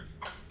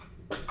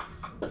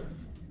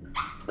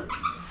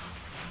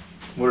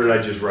 What did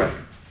I just write?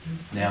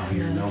 Now,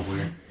 here,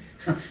 nowhere.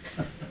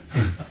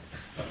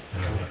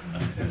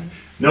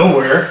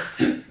 Nowhere.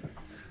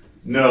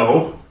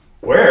 No.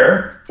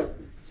 Where?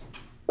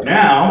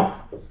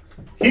 Now.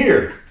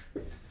 Here.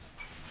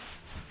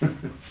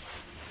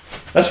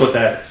 That's what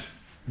that is.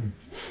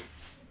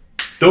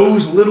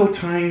 Those little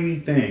tiny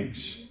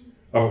things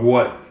are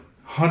what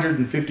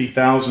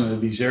 150,000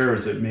 of these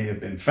errors that may have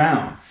been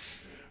found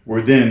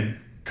were then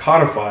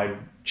codified,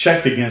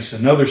 checked against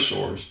another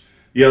source,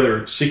 the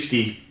other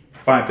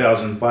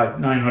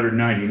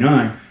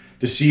 65,999,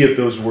 to see if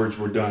those words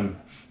were done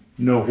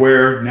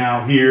nowhere,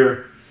 now,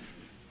 here,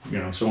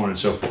 so on and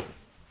so forth.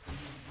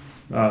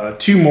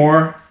 2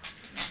 more.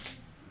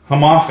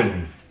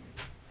 Homophony.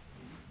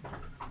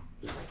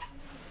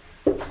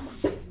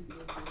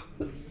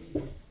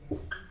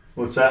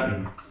 What's that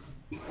mean?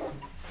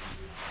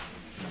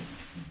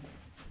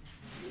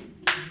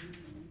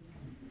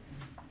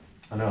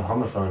 I know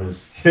homophone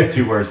is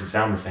 2 words that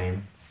sound the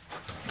same.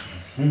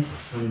 I'm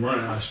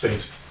running out of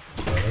space.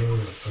 Oh,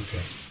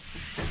 okay.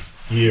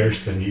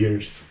 Years and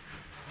years.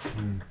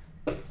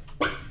 I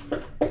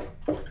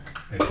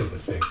said the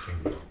same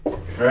thing.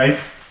 Okay. Right?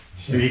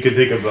 You could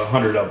think of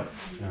 100 of them.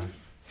 Yeah.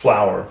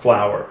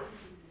 Flower.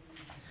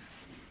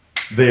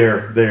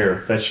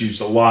 There. That's used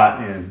a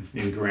lot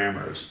in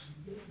grammars.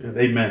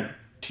 They meant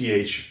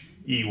THEY',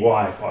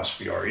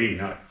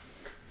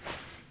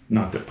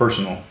 not the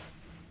personal.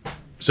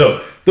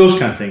 So those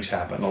kind of things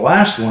happen. The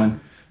last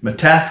one,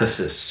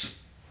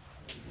 metathesis.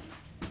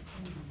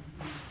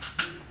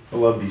 I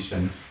love these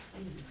things.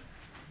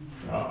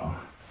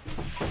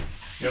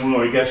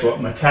 Everyone, guess what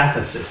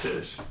metathesis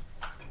is?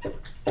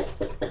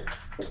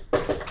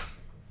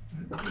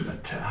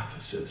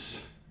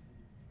 Metathesis.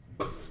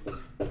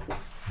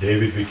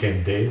 David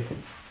became Dave.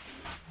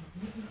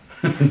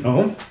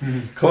 No,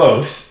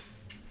 close.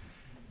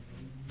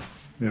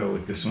 Maybe I'll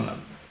look this one up.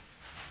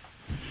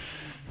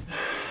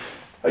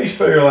 How do you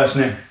spell your last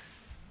name?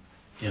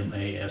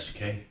 Mask.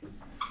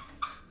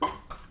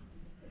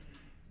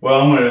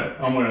 Well,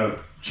 I'm gonna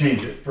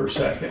change it for a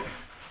second.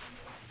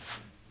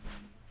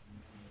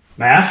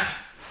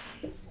 Mast?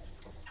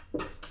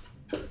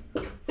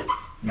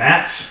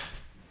 Mats?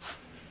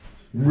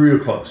 Real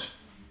close.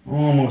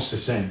 Almost the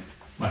same.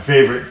 My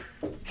favorite,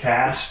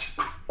 cast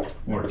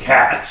or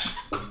cats.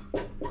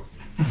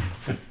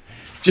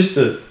 just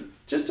a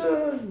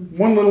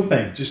one little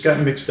thing. Just got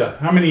mixed up.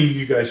 How many of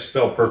you guys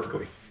spell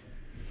perfectly?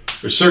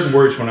 There's certain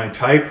words when I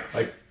type,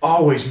 I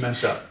always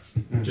mess up.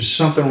 Just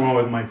something wrong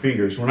with my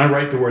fingers. When I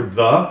write the word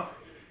the,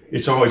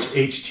 it's always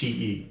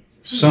HTE.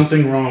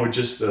 Something wrong with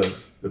just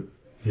the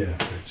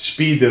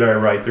speed that I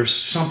write. There's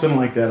something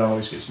like that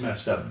always gets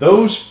messed up.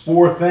 Those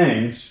 4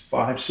 things,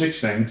 5,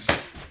 6 things,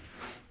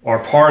 are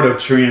part of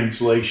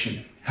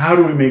translation. How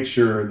do we make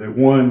sure that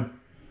one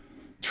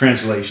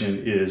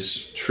translation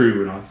is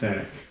true and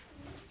authentic?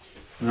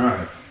 All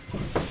right.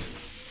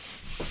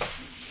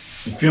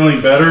 You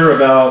feeling better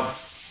about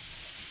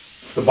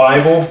the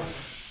Bible,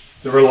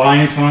 the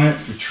reliance on it,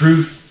 the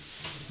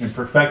truth and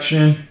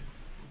perfection,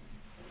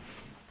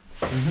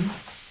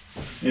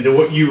 and that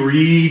what you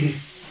read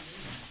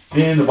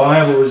in the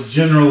Bible is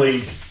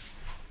generally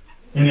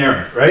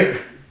inerrant,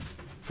 right?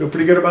 Feel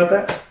pretty good about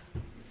that?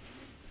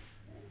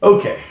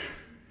 Okay,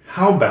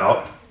 how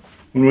about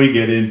when we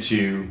get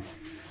into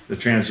the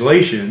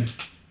translation,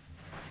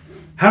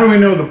 how do we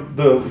know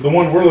the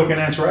one we're looking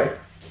at is right?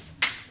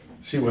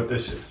 See what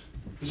this is.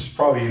 This is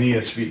probably an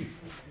ESV.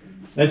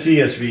 That's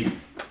ESV.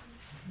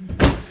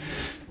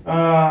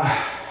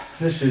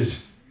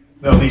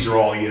 These are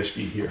all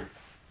ESV here.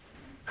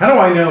 How do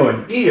I know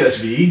an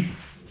ESV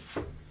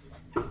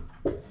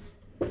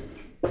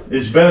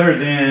is better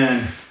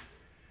than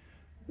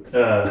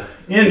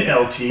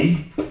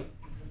NLT,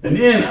 an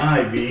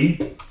NIV?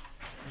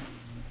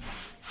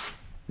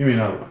 Give me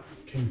another one.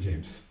 King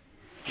James.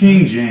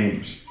 King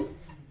James.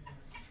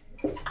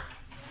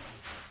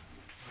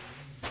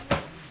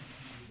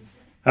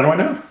 How do I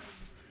know?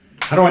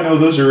 How do I know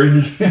those are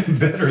any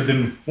better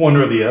than one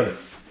or the other?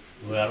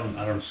 Well,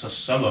 I don't. So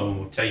some of them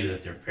will tell you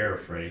that they're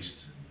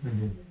paraphrased.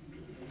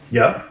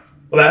 Yeah.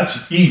 Well,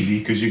 that's easy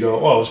because you go,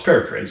 oh, it's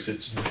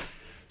paraphrased.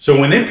 So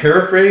when they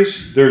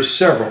paraphrase, there's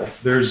several.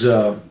 There's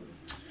the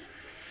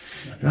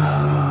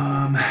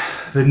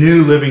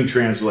New Living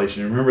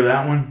Translation. Remember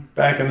that one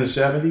back in the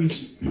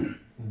 70s?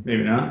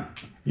 Maybe not.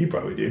 You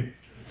probably do.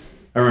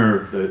 I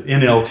remember the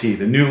NLT,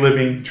 the New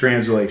Living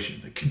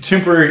Translation, the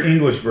Contemporary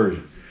English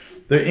Version,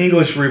 the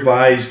English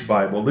Revised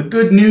Bible, the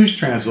Good News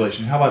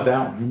Translation. How about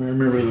that one? You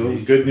remember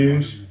the Good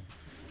News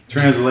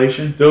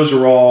Translation? Those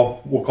are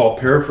all we'll call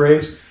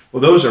paraphrase.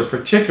 Well, those are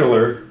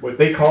particular, what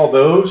they call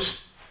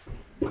those,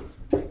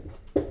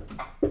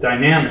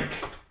 dynamic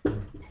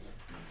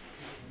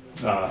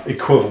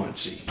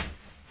equivalency.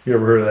 You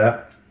ever heard of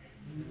that?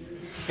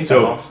 I think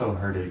I've also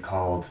heard it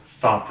called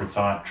thought for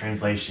thought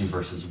translation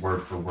versus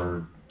word for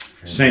word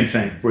translation. Same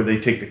thing, where they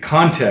take the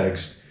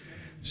context.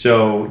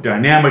 So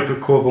dynamic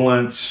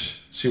equivalence,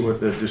 see what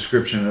the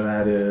description of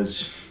that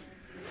is.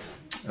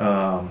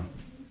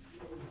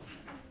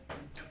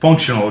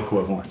 Functional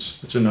equivalence.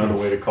 That's another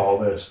way to call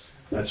this.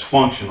 That's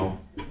functional.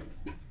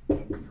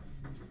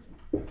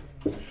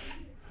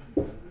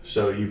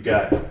 So you've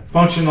got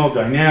functional,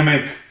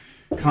 dynamic,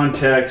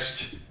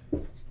 context,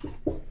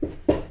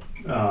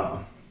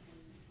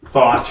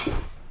 thought,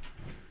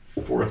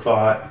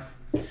 forethought.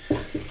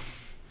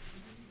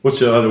 What's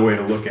the other way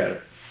to look at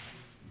it?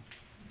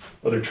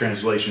 Other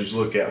translations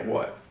look at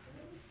what?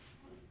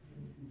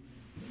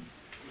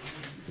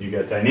 You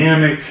got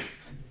dynamic,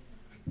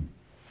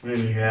 and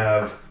then you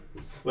have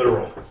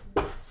literal.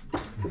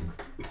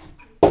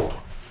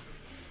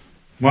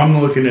 Well, I'm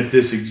looking at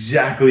this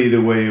exactly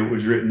the way it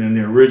was written in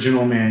the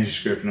original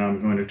manuscript, and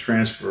I'm going to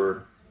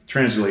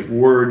translate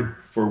word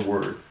for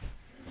word.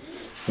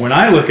 When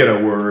I look at a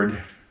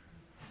word,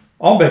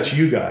 I'll bet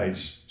you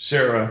guys,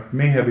 Sarah,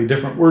 may have a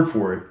different word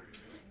for it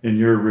in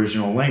your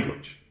original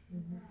language.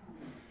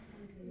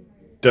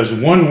 Does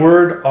one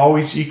word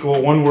always equal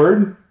one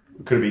word?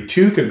 Could it be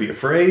two? Could it be a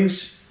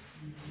phrase?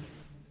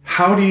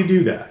 How do you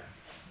do that?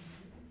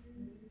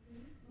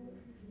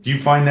 Do you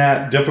find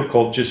that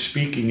difficult just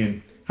speaking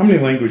in... How many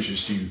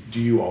languages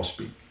do you all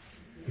speak?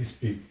 We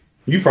speak.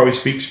 You probably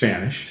speak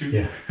Spanish.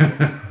 Yeah.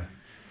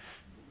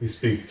 We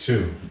speak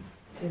 2.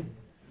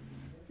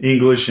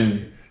 English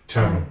and...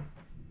 Tamil.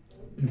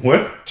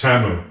 What?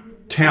 Tamil.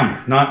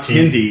 Tamil. Not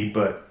Hindi,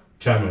 but...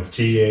 Tamil.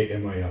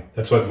 Tamil.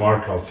 That's what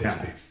Mark also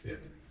Tamil. speaks.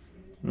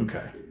 Yeah.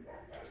 Okay.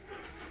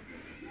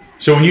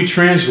 So when you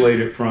translate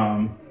it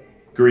from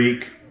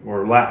Greek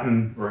or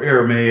Latin or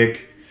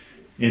Aramaic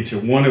into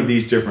one of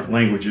these different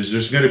languages,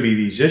 there's going to be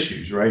these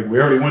issues, right? We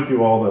already went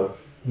through all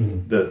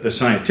the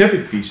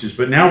scientific pieces,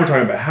 but now we're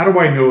talking about how do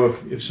I know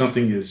if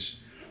something is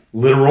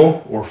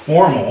literal or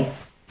formal?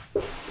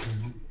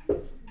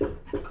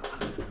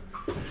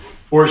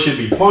 or it should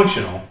be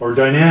functional or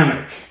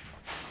dynamic.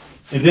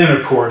 And then,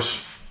 of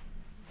course,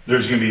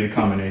 there's going to be the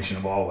combination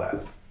of all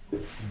that,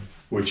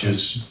 which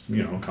is,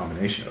 you know, a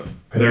combination of.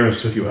 I don't know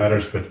if this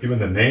matters, but even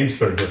the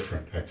names are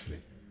different, actually.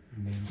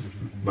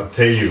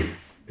 Matthew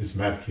is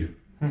Matthew.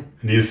 And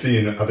you see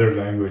in other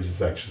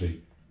languages,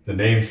 actually, the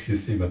names you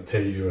see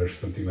Matthew or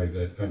something like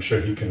that. I'm sure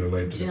he can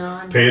relate to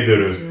John, that.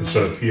 Pedro John.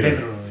 instead of Peter.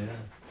 Pedro,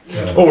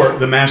 Yeah. Or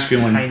the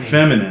masculine, Tiny.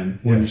 feminine,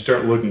 when Yeah. you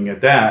start looking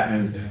at that.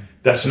 And Yeah.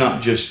 that's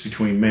not just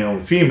between male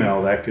and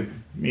female. That could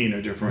mean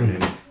a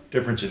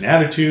difference in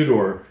attitude,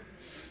 or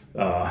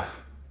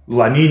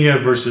La Nina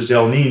versus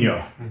El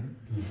Nino.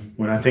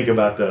 When I think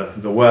about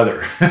the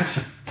weather.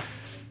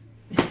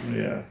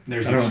 Yeah.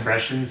 There's I don't-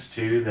 expressions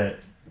too that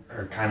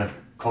are kind of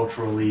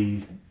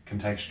culturally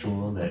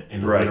contextual that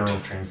in a Right. literal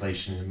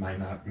translation it might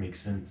not make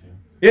sense.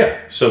 Yeah.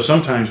 So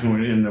sometimes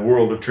when in the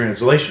world of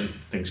translation,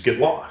 things get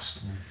lost.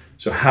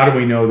 So how do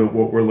we know that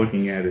what we're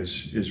looking at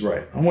is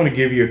right? I want to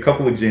give you a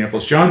couple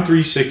examples. John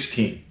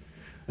 3:16.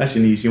 That's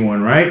an easy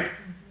one, right?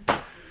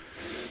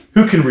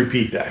 Who can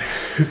repeat that?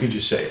 Who can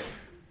just say it?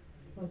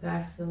 For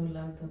God so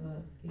loved the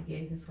world, he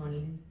gave his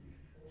only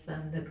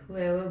Son, that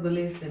whoever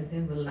believes in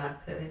him will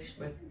not perish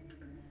but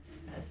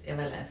has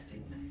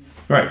everlasting life.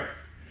 Right.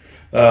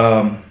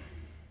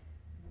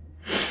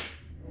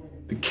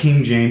 The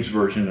King James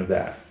version of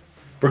that.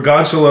 For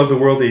God so loved the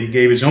world that he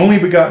gave his only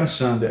begotten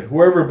Son, that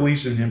whoever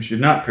believes in him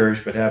should not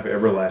perish but have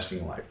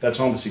everlasting life. That's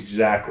almost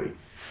exactly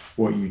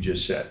what you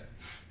just said.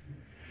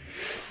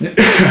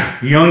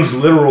 Young's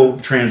literal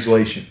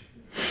translation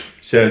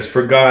says,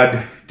 for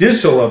God did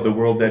so love the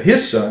world that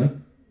his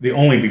Son, the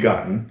only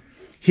begotten,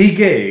 he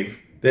gave,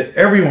 that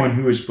everyone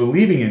who is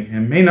believing in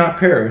him may not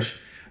perish,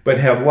 but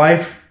have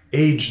life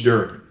age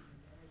during.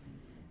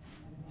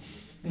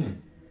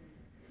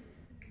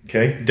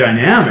 Okay,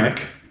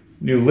 dynamic,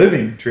 New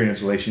Living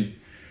Translation.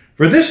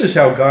 For this is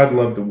how God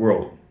loved the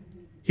world.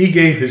 He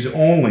gave his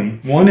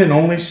one and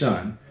only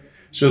Son,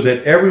 so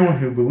that everyone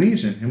who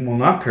believes in him will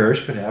not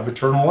perish, but have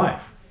eternal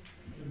life.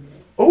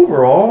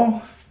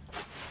 Overall,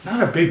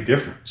 not a big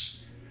difference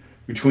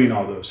between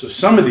all those. So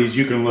some of these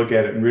you can look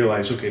at it and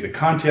realize, okay, the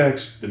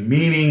context, the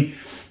meaning,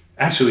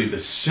 actually the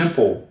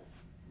simple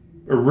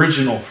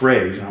original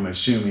phrase, I'm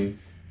assuming,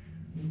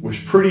 was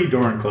pretty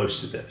darn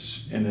close to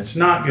this. And it's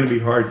not going to be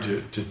hard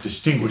to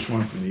distinguish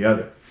one from the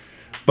other.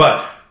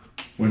 But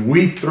when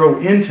we throw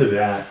into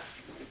that,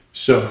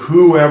 so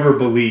whoever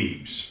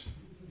believes,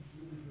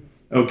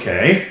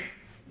 okay,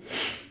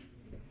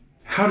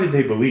 how did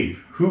they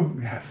believe?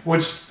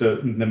 What's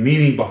the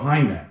meaning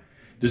behind that?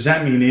 Does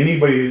that mean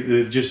anybody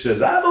that just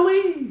says, I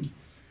believe,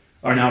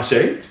 are now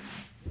saved?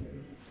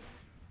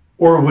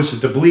 Or was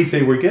it the belief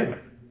they were given?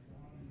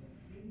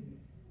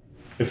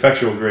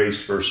 Effectual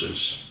grace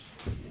versus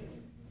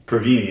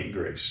prevenient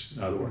grace,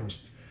 in other words.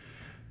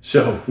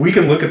 So we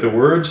can look at the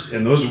words,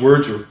 and those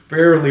words are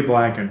fairly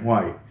black and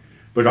white.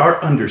 But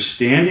our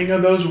understanding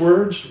of those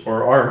words,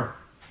 or our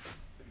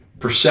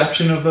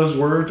perception of those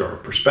words, or our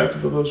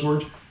perspective of those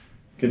words,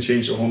 can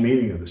change the whole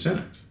meaning of the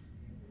sentence.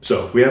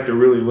 So we have to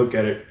really look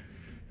at it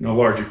in a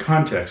larger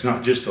context,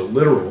 not just a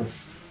literal,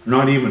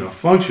 not even a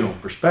functional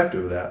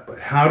perspective of that, but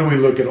how do we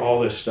look at all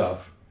this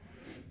stuff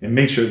and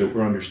make sure that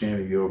we're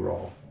understanding the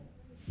overall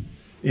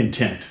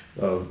intent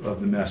of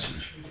the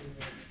message.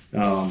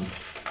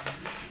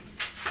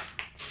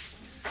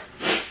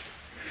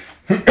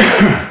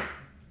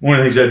 One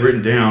of the things I'd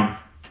written down,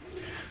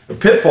 the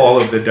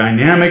pitfall of the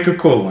dynamic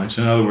equivalence,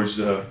 in other words,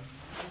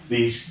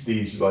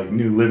 these like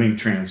New Living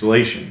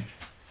Translation,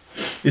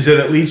 is that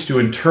it leads to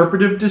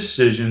interpretive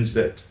decisions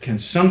that can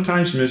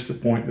sometimes miss the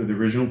point of the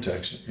original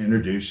text and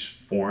introduce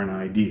foreign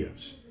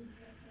ideas.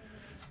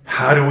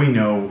 How do we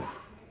know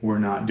we're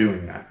not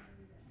doing that?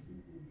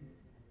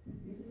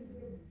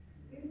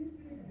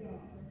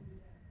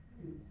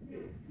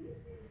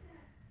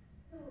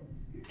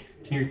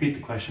 Can you repeat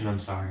the question? I'm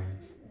sorry.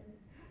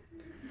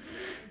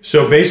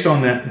 So based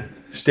on that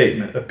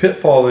statement, a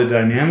pitfall of the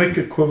dynamic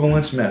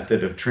equivalence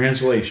method of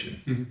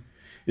translation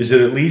is that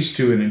it leads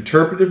to an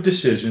interpretive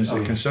decisions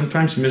that can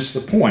sometimes miss the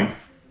point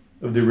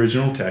of the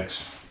original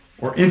text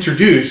or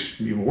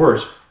introduce, even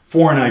worse,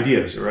 foreign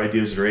ideas or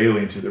ideas that are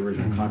alien to the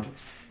original context.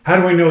 How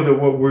do we know that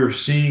what we're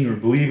seeing or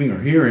believing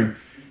or hearing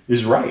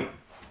is right?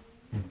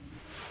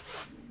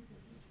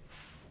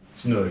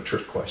 It's another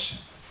trick question.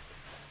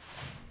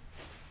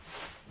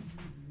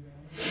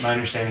 My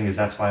understanding is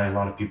that's why a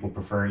lot of people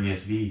prefer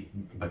ESV,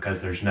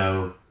 because there's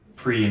no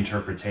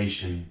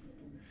pre-interpretation.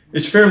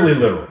 It's fairly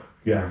literal.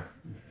 Yeah.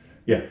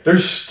 Yeah.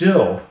 There's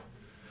still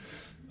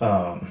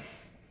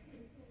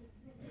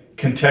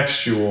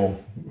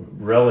contextual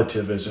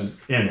relativism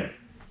in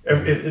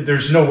it.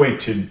 There's no way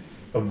to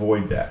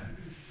avoid that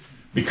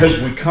because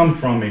we come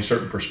from a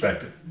certain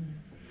perspective.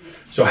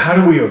 So how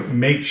do we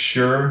make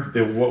sure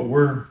that what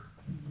we're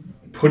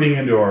putting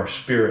into our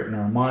spirit and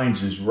our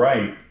minds is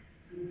right?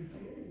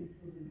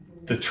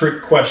 The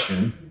trick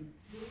question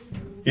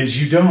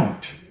is you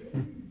don't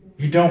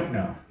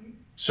know.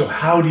 So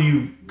how do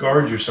you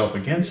guard yourself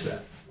against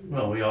that?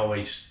 Well, we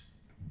always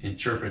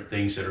interpret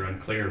things that are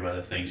unclear by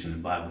the things in the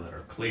Bible that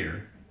are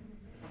clear.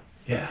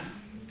 Yeah.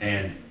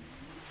 And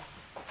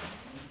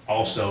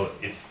also,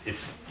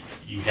 if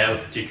you have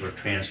a particular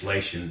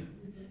translation,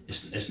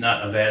 it's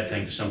not a bad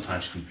thing to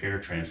sometimes compare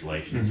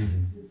translations.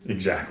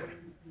 Exactly.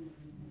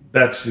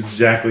 That's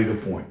exactly the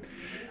point.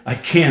 I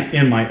can't,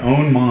 in my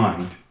own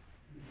mind,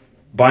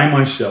 by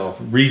myself,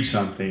 read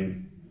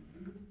something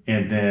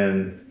and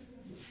then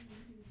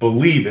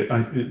believe it.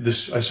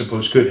 This, I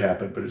suppose, could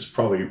happen, but it's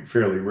probably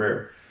fairly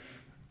rare.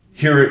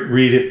 Hear it,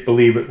 read it,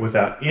 believe it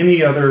without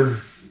any other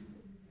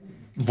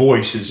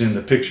voices in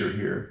the picture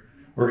here,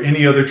 or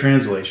any other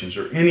translations,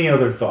 or any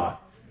other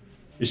thought.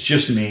 It's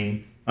just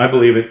me. I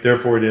believe it,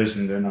 therefore it is,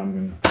 and then I'm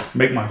going to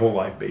make my whole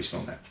life based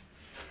on that.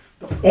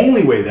 The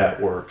only way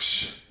that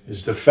works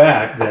is the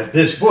fact that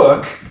this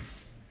book,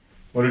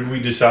 what did we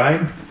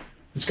decide?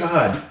 It's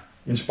God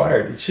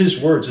inspired. It's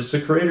His words. It's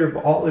the creator of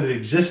all that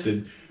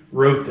existed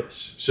wrote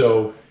this.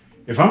 So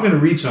if I'm going to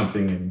read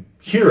something and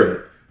hear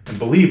it and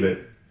believe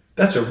it,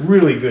 that's a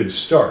really good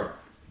start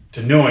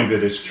to knowing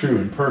that it's true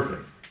and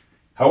perfect.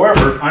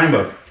 However, I'm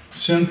a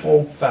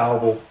sinful,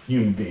 fallible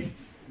human being.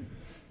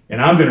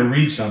 And I'm going to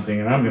read something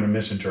and I'm going to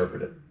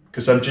misinterpret it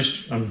because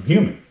I'm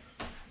human.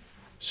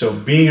 So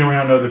being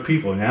around other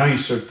people, now you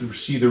start to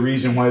see the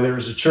reason why there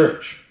is a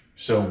church.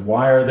 So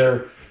why are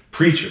there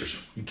preachers?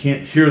 You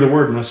can't hear the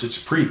word unless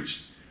it's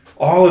preached.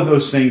 All of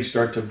those things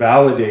start to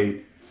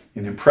validate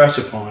and impress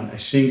upon a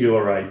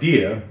singular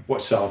idea of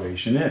what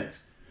salvation is.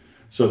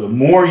 So the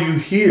more you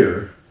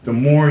hear, the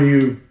more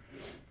you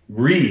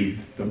read,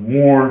 the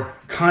more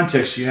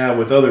context you have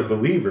with other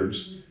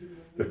believers,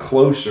 the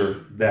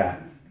closer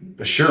that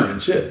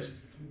assurance is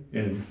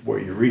in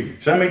what you're reading.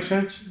 Does that make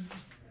sense?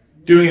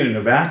 Doing it in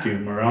a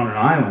vacuum or on an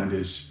island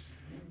is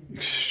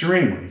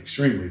extremely,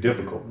 extremely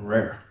difficult and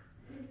rare.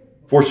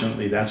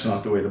 Fortunately, that's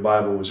not the way the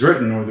Bible was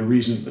written, or the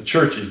reason the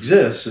church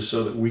exists is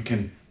so that we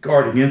can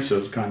guard against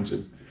those kinds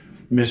of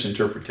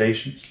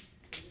misinterpretations.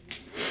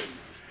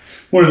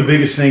 One of the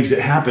biggest things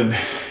that happened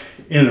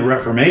in the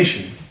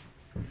Reformation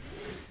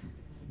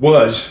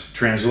was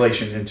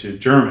translation into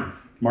German.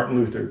 Martin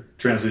Luther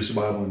translates the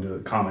Bible into the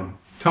common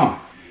tongue.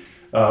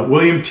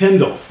 William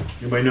Tyndale,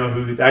 anybody know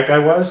who that guy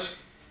was?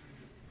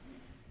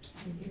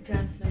 He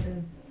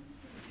translated.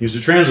 He was a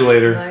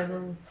translator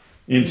Bible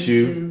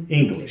into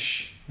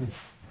English.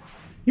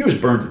 He was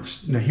burned.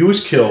 He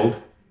was killed.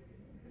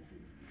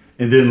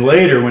 And then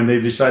later, when they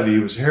decided he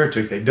was a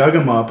heretic, they dug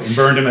him up and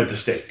burned him at the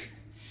stake.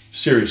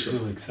 Seriously. A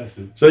little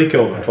excessive. So they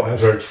killed him That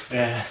twice. hurts.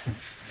 Yeah.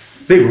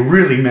 They were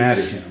really mad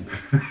at him.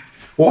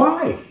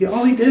 Why?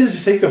 All he did is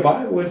just take the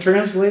Bible and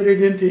translate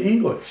it into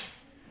English.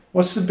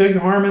 What's the big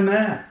harm in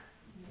that?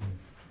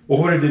 Well,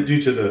 what did it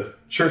do to the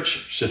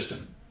church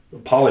system, the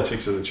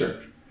politics of the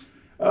church?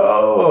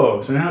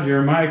 Oh, so now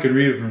Jeremiah could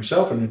read it for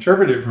himself and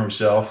interpret it for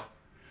himself.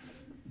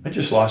 I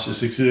just lost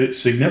the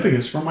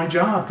significance from my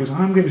job because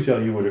I'm going to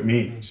tell you what it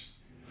means.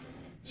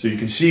 So you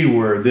can see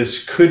where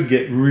this could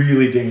get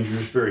really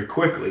dangerous very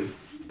quickly.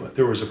 But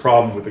there was a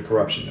problem with the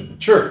corruption in the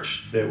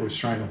church that was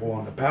trying to hold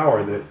on to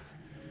power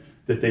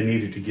that they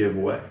needed to give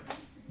away.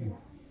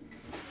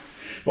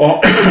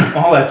 Well,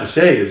 all that to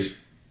say is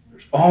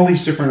there's all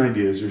these different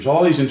ideas. There's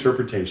all these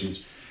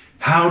interpretations.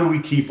 How do we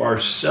keep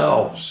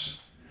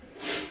ourselves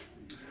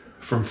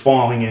from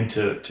falling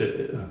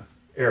into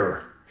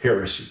error,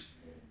 heresy?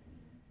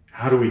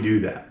 How do we do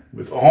that?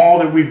 With all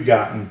that we've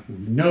gotten,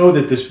 we know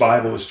that this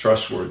Bible is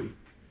trustworthy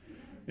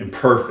and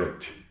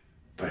perfect.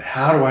 But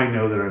how do I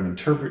know that I'm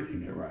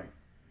interpreting it right?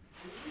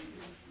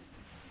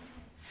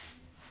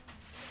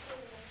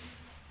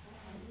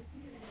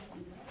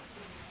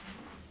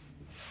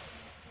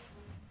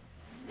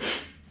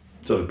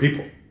 It's other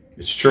people.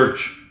 It's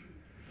church.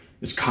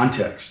 It's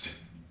context.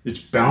 It's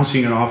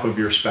bouncing it off of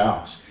your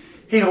spouse.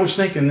 Hey, I was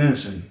thinking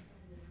this, and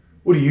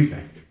what do you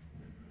think?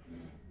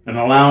 And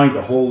allowing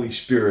the Holy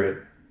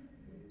Spirit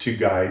to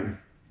guide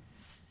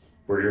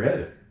where you're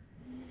headed.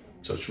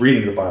 So it's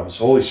reading the Bible, it's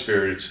the Holy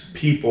Spirit, it's the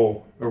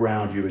people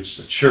around you, it's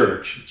the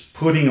church. It's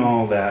putting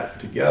all that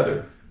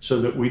together so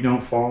that we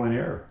don't fall in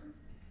error.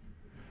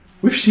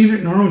 We've seen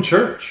it in our own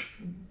church.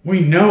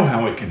 We know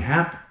how it can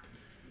happen.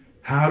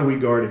 How do we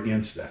guard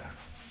against that?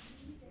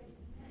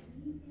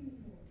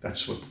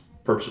 That's what the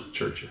purpose of the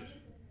church is.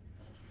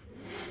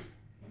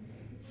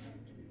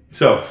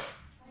 So,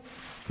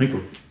 I think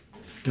we're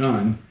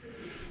done.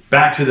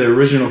 Back to the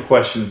original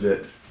question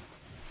that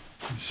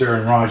Sarah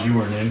and Raj, you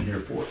weren't in here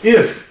for.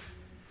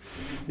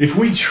 If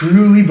we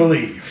truly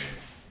believe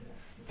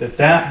that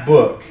that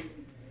book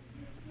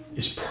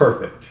is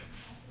perfect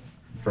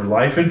for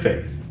life and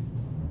faith,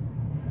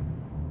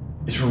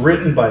 it's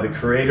written by the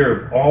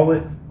creator of all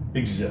that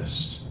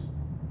exists,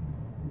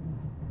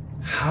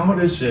 how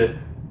does it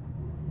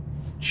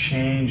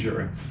change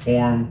or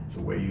inform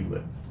the way you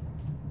live?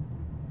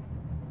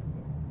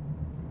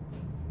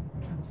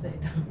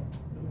 Upside down.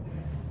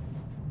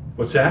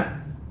 What's that?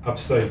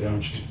 Upside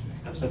down, she said.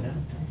 Upside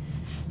down.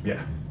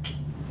 Yeah.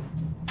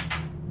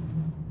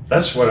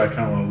 That's what I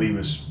kind of want to leave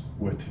us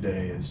with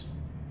today is,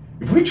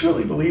 if we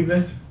truly believe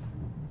this,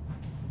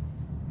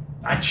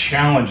 I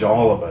challenge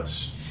all of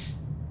us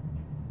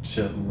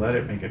to let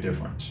it make a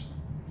difference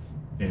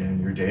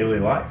in your daily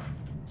life.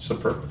 It's the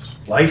purpose.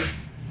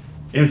 Life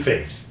in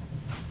faith.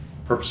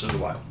 Purpose of the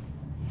Bible.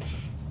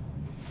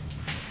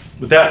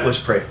 With that, let's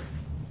pray.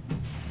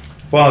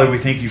 Father, we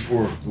thank you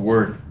for the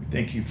word. We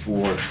thank you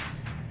for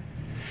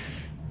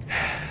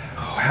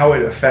how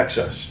it affects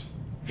us,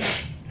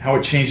 how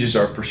it changes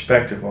our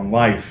perspective on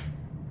life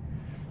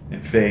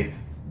and faith.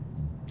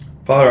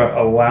 Father,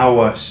 allow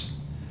us,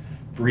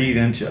 breathe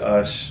into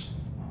us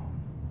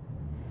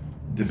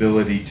the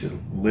ability to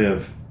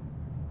live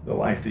the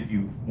life that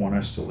you want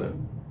us to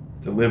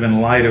live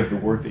in light of the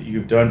work that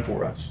you've done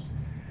for us,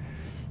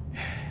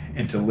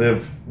 and to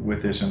live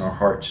with this in our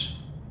hearts,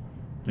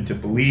 and to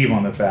believe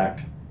on the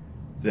fact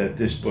that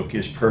this book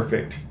is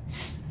perfect.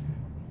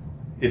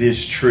 It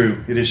is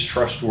true. It is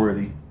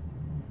trustworthy.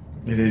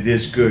 And it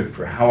is good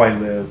for how I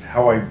live,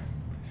 how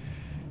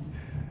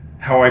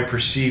I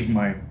perceive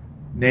my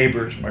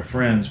neighbors, my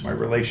friends, my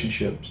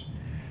relationships,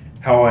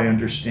 how I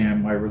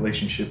understand my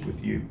relationship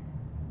with you,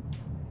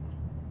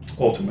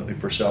 ultimately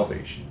for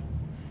salvation.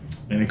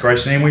 And in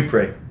Christ's name we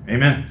pray.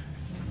 Amen.